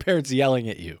more than your parents yelling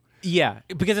at you. Yeah,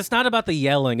 because it's not about the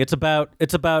yelling. It's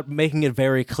about making it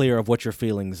very clear of what your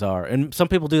feelings are. And some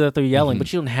people do that through yelling,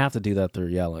 but you don't have to do that through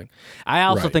yelling. I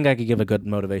also think I could give a good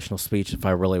motivational speech if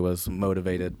I really was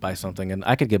motivated by something, and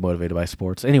I could get motivated by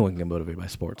sports. Anyone can get motivated by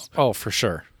sports. Oh, for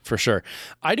sure. For sure.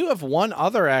 I do have one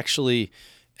other actually,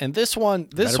 and this one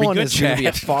is going to be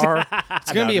a far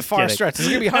it's going to be a far stretch. It's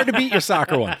going to be hard to beat your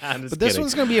soccer one. But this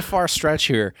one's going to be a far stretch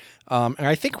here. And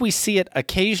I think we see it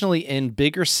occasionally in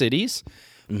bigger cities.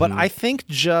 But I think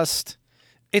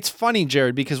it's funny,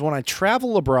 Jared, because when I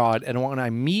travel abroad and when I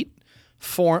meet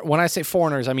when I say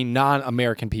foreigners, I mean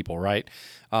non-American people, right?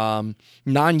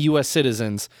 Non-U.S.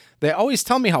 citizens. They always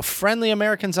tell me how friendly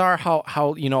Americans are, how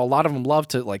a lot of them love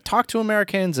to like talk to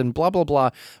Americans and blah, blah, blah.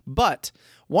 But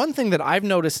one thing that I've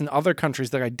noticed in other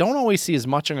countries that I don't always see as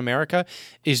much in America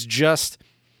is just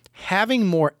having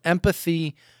more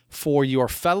empathy for your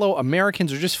fellow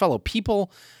Americans or just fellow people.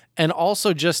 And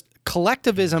also just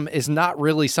collectivism is not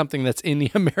really something that's in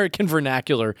the American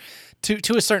vernacular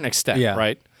to a certain extent,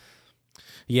 right?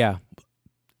 Yeah,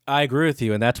 I agree with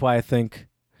you. And that's why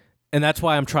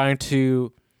I'm trying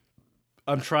to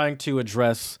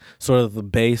address sort of the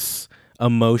base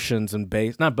emotions and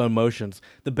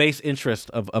the base interest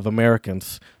of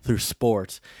Americans through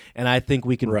sports. And I think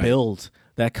we can build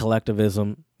that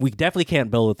collectivism. We definitely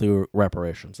can't build it through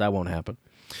reparations. That won't happen.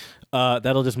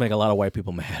 That'll just make a lot of white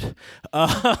people mad.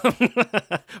 I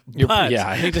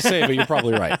hate to say it, but you're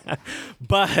probably right.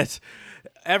 But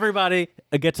everybody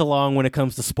gets along when it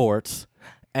comes to sports,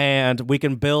 and we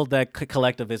can build that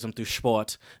collectivism through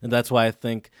sport. And that's why I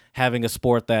think having a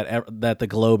sport that the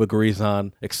globe agrees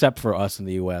on, except for us in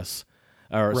the U.S.,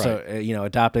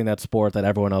 adopting that sport that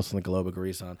everyone else in the globe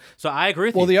agrees on. So I agree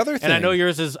with you. Well, the other thing, and I know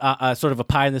yours is sort of a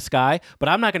pie in the sky, but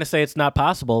I'm not going to say it's not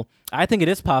possible. I think it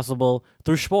is possible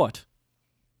through sport.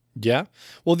 Yeah.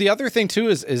 Well, the other thing too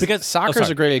is because soccer is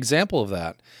a great example of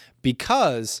that.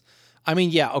 Because I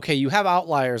mean, you have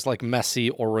outliers like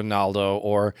Messi or Ronaldo,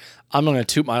 or I'm going to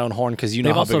toot my own horn because how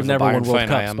big of a Bayern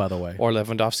fan I am, by the way, or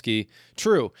Lewandowski.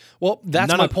 True. Well,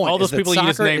 that's my point. All those people you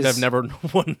just named have never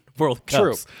won World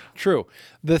Cups. True.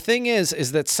 The thing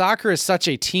is that soccer is such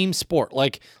a team sport.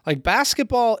 Like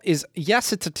basketball is,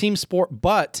 yes, it's a team sport,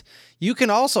 but you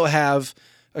can also have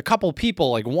a couple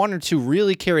people, like one or two,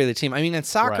 really carry the team. I mean, in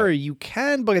soccer, you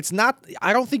can, but it's not.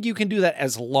 I don't think you can do that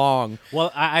as long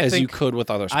as you could with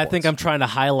other sports. I think I'm trying to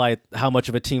highlight how much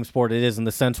of a team sport it is in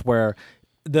the sense where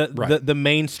the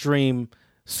mainstream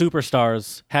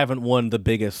superstars haven't won the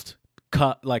biggest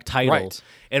title,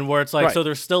 and where it's like so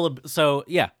there's still so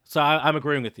I'm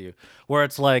agreeing with you where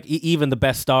it's like even the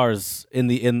best stars in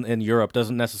Europe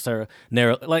doesn't necessarily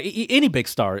any big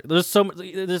star it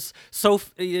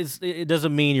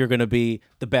doesn't mean you're going to be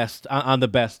the best on the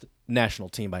best national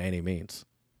team by any means.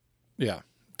 Yeah,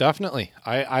 definitely,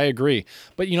 I agree,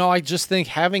 but I just think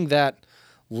having that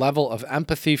level of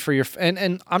empathy for your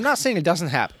and I'm not saying it doesn't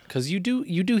happen, because you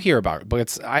do hear about it,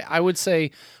 but I would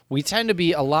say we tend to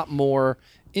be a lot more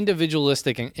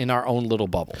individualistic in our own little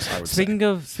bubbles. I would speaking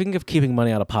of keeping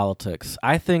money out of politics,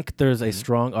 I think there's a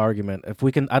strong argument if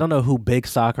we can. I don't know who big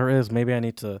soccer is. Maybe I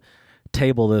need to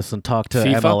table this and talk to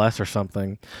FIFA? MLS or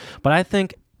something. But I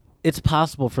think it's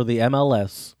possible for the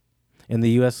MLS and the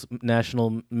U.S.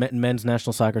 men's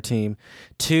national soccer team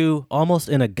to almost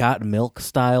in a Got Milk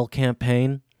style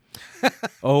campaign.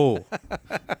 Dude.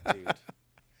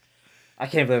 I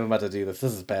can't believe I'm about to do this.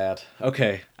 This is bad.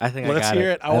 Okay, I think Let's I got it.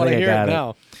 hear it. I want to hear it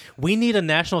now. We need a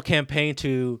national campaign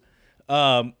to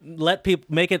let people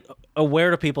make it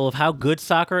aware to people of how good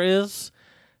soccer is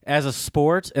as a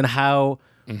sport and how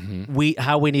we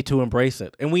need to embrace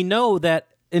it. And we know that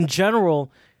in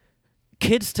general,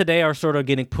 kids today are sort of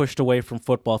getting pushed away from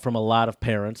football from a lot of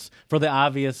parents for the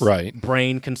obvious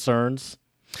brain concerns.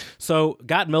 So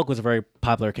Got Milk was a very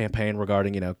popular campaign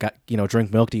regarding,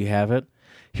 drink milk, do you have it?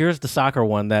 Here's the soccer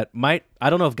one that I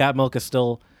don't know if Got Milk is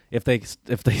still, if they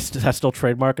that's still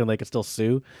trademark and they can still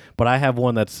sue, but I have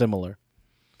one that's similar.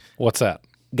 What's that?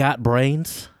 Got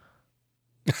Brains.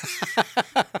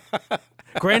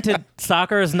 Granted,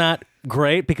 soccer is not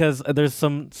great because there's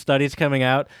some studies coming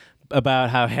out about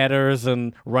how headers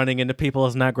and running into people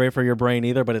is not great for your brain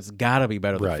either, but it's got to be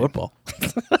better than football.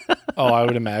 Oh, I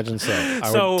would imagine so. I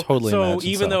would totally imagine so.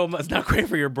 Even though it's not great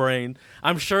for your brain,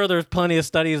 I'm sure there's plenty of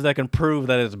studies that can prove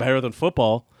that it's better than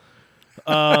football.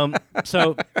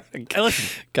 Listen,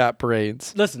 Got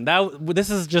Brains. Listen, now this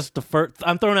is just the first.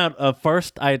 I'm throwing out a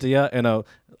first idea and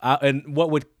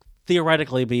what would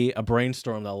theoretically be a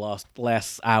brainstorm that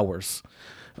lasts hours.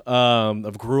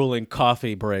 of grueling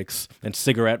coffee breaks and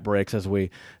cigarette breaks as we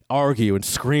argue and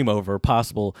scream over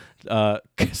possible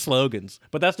slogans.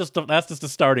 But that's just the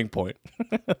starting point.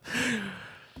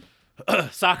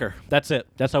 Soccer. That's it.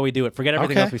 That's how we do it. Forget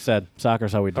everything else we said.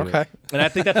 Soccer's how we do it. And I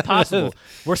think that's possible.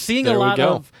 We're seeing a lot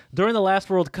of during the last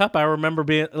World Cup. I remember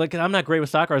being like, I'm not great with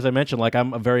soccer, as I mentioned. Like,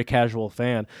 I'm a very casual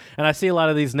fan, and I see a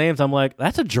lot of these names. I'm like,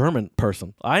 that's a German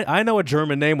person. I know a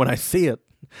German name when I see it,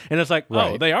 and it's like,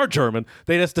 oh, they are German.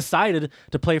 They just decided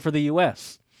to play for the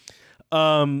U.S.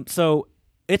 So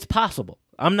it's possible.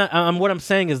 What I'm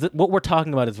saying is that what we're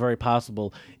talking about is very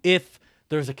possible if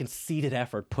there's a conceited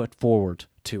effort put forward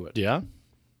to it. Yeah,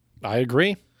 I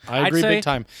agree. I agree big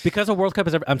time. Because a World Cup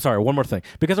is I'm sorry, one more thing.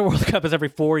 Because a World Cup is every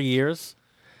 4 years,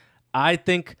 I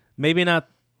think maybe not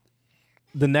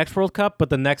the next World Cup, but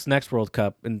the next World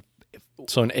Cup.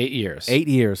 So in 8 years. 8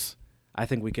 years, I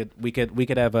think we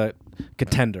could have a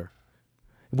contender.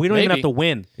 We don't even have to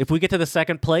win. If we get to the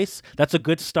second place, that's a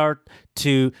good start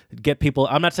to get people.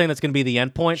 I'm not saying that's going to be the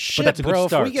end point, but that's a good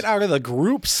start. If we get out of the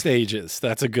group stages,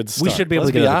 that's a good start. We should be able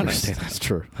to get out of the group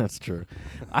stage. That's true.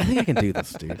 I think I can do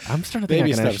this, dude. I'm starting to think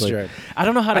I can actually. I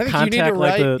don't know how to contact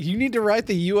you need to write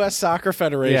the U.S. Soccer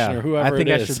Federation or whoever it is. I think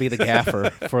I should be the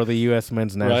gaffer for the U.S.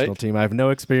 men's national team. I have no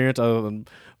experience other than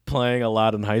playing a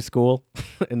lot in high school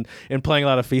and playing a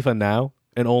lot of FIFA now.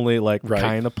 And only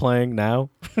kind of playing now.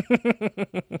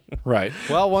 Right.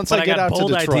 Well, once I get out to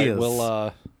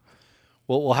Detroit,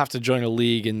 we'll have to join a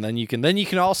league, and then you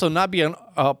can also not be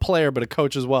a player but a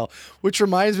coach as well. Which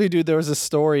reminds me, dude, there was a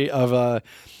story of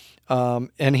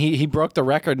and he broke the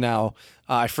record now.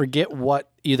 I forget what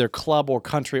either club or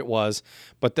country it was,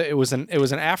 but it was an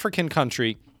African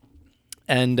country.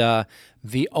 And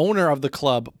the owner of the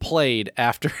club played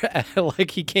after,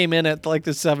 he came in at the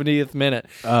 70th minute.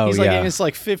 Oh, he's in his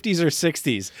 50s or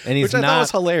 60s, and he's which I thought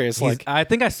was hilarious. I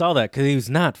think I saw that because he's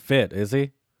not fit, is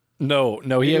he? No,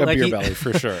 he had a beer belly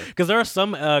for sure. Because there are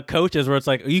some coaches where it's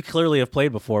like, you clearly have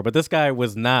played before, but this guy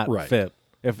was not fit.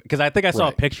 Because I think I saw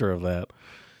a picture of that.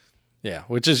 Yeah,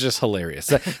 which is just hilarious.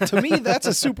 To me, that's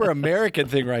a super American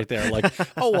thing right there.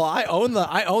 I own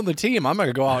the team. I'm going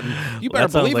to go out and you better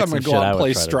believe I'm going to go out and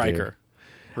play striker.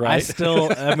 Right?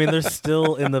 There's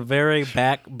still in the very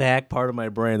back part of my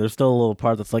brain, there's still a little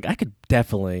part that's like, I could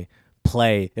definitely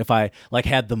play if I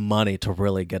had the money to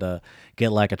really get a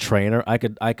trainer. I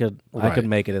could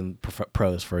make it in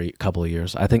pros for a couple of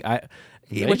years. I think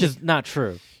which is not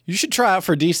true. You should try out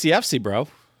for DCFC, bro.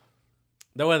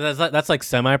 No, that's like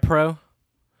semi-pro.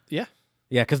 Yeah,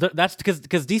 because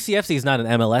DCFC is not an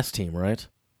MLS team, right?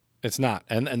 It's not,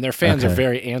 and their fans are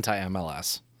very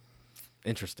anti-MLS.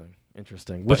 Interesting.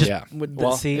 Which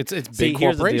it's big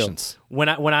corporations. When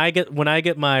I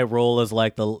get my role as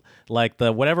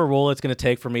the whatever role it's going to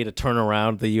take for me to turn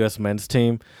around the U.S. men's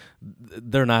team,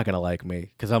 they're not going to like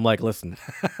me because I'm like, listen,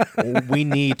 we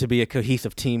need to be a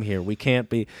cohesive team here. We can't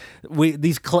be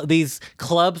these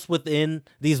clubs within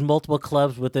these multiple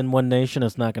clubs within one nation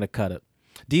is not going to cut it.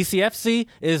 DCFC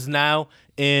is now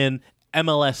in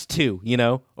MLS 2,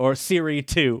 or Serie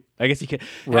 2. I guess you can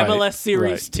MLS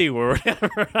Series 2 or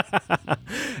whatever.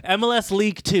 MLS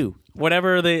League 2.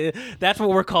 Whatever that's what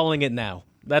we're calling it now.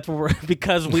 That's what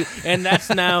and that's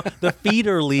now the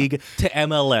feeder league to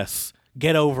MLS.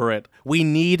 Get over it. We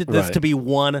need this to be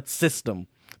one system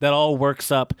that all works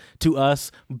up to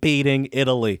us beating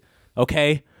Italy.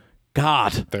 Okay?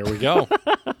 God. There we go.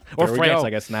 Or France, I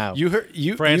guess now. You heard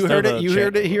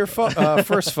it here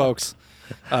first, folks.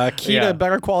 Key to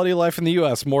better quality of life in the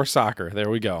U.S. More soccer. There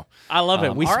we go. I love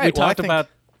it.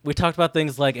 We talked about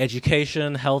things like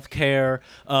education, healthcare,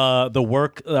 the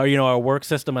work, our work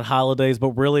system and holidays.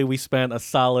 But really, we spent a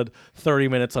solid 30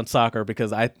 minutes on soccer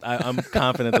because I'm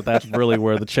confident that that's really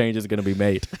where the change is going to be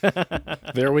made.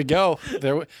 There we go.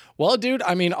 Well, dude.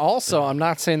 Also, I'm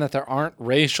not saying that there aren't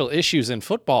racial issues in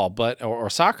football, or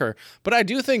soccer, but I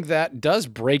do think that does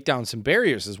break down some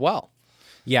barriers as well.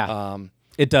 Yeah.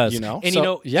 It does.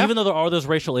 Even though there are those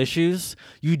racial issues,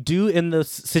 you do in those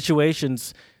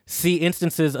situations see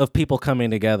instances of people coming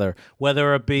together,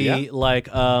 whether it be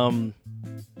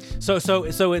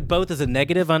so it both is a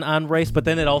negative on race, but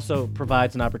then it also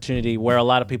provides an opportunity where a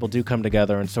lot of people do come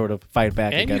together and sort of fight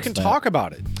back against it. And you can talk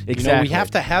about it. Exactly. We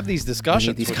have to have these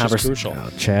discussions, which is crucial.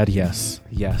 Chad, yes.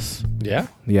 Yeah?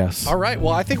 Yes. All right.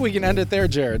 Well, I think we can end it there,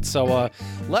 Jared. So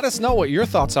let us know what your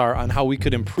thoughts are on how we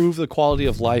could improve the quality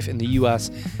of life in the U.S.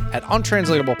 at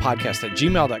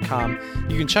untranslatablepodcast@gmail.com.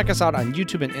 You can check us out on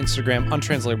YouTube and Instagram,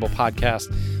 Untranslatable Untranslatable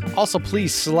Podcast. Also,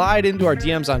 please slide into our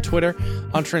DMs on Twitter,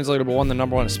 Untranslatable1, the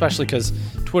number one, especially because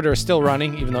Twitter is still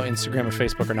running, even though Instagram and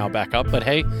Facebook are now back up. But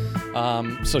hey,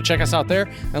 so check us out there.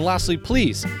 And lastly,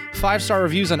 please, 5-star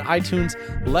reviews on iTunes.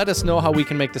 Let us know how we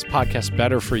can make this podcast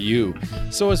better for you.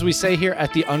 So as we say here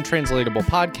at the Untranslatable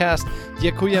Podcast,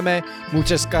 dziękujemy,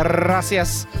 muchas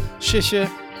gracias, shishi,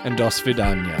 and do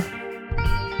svidania.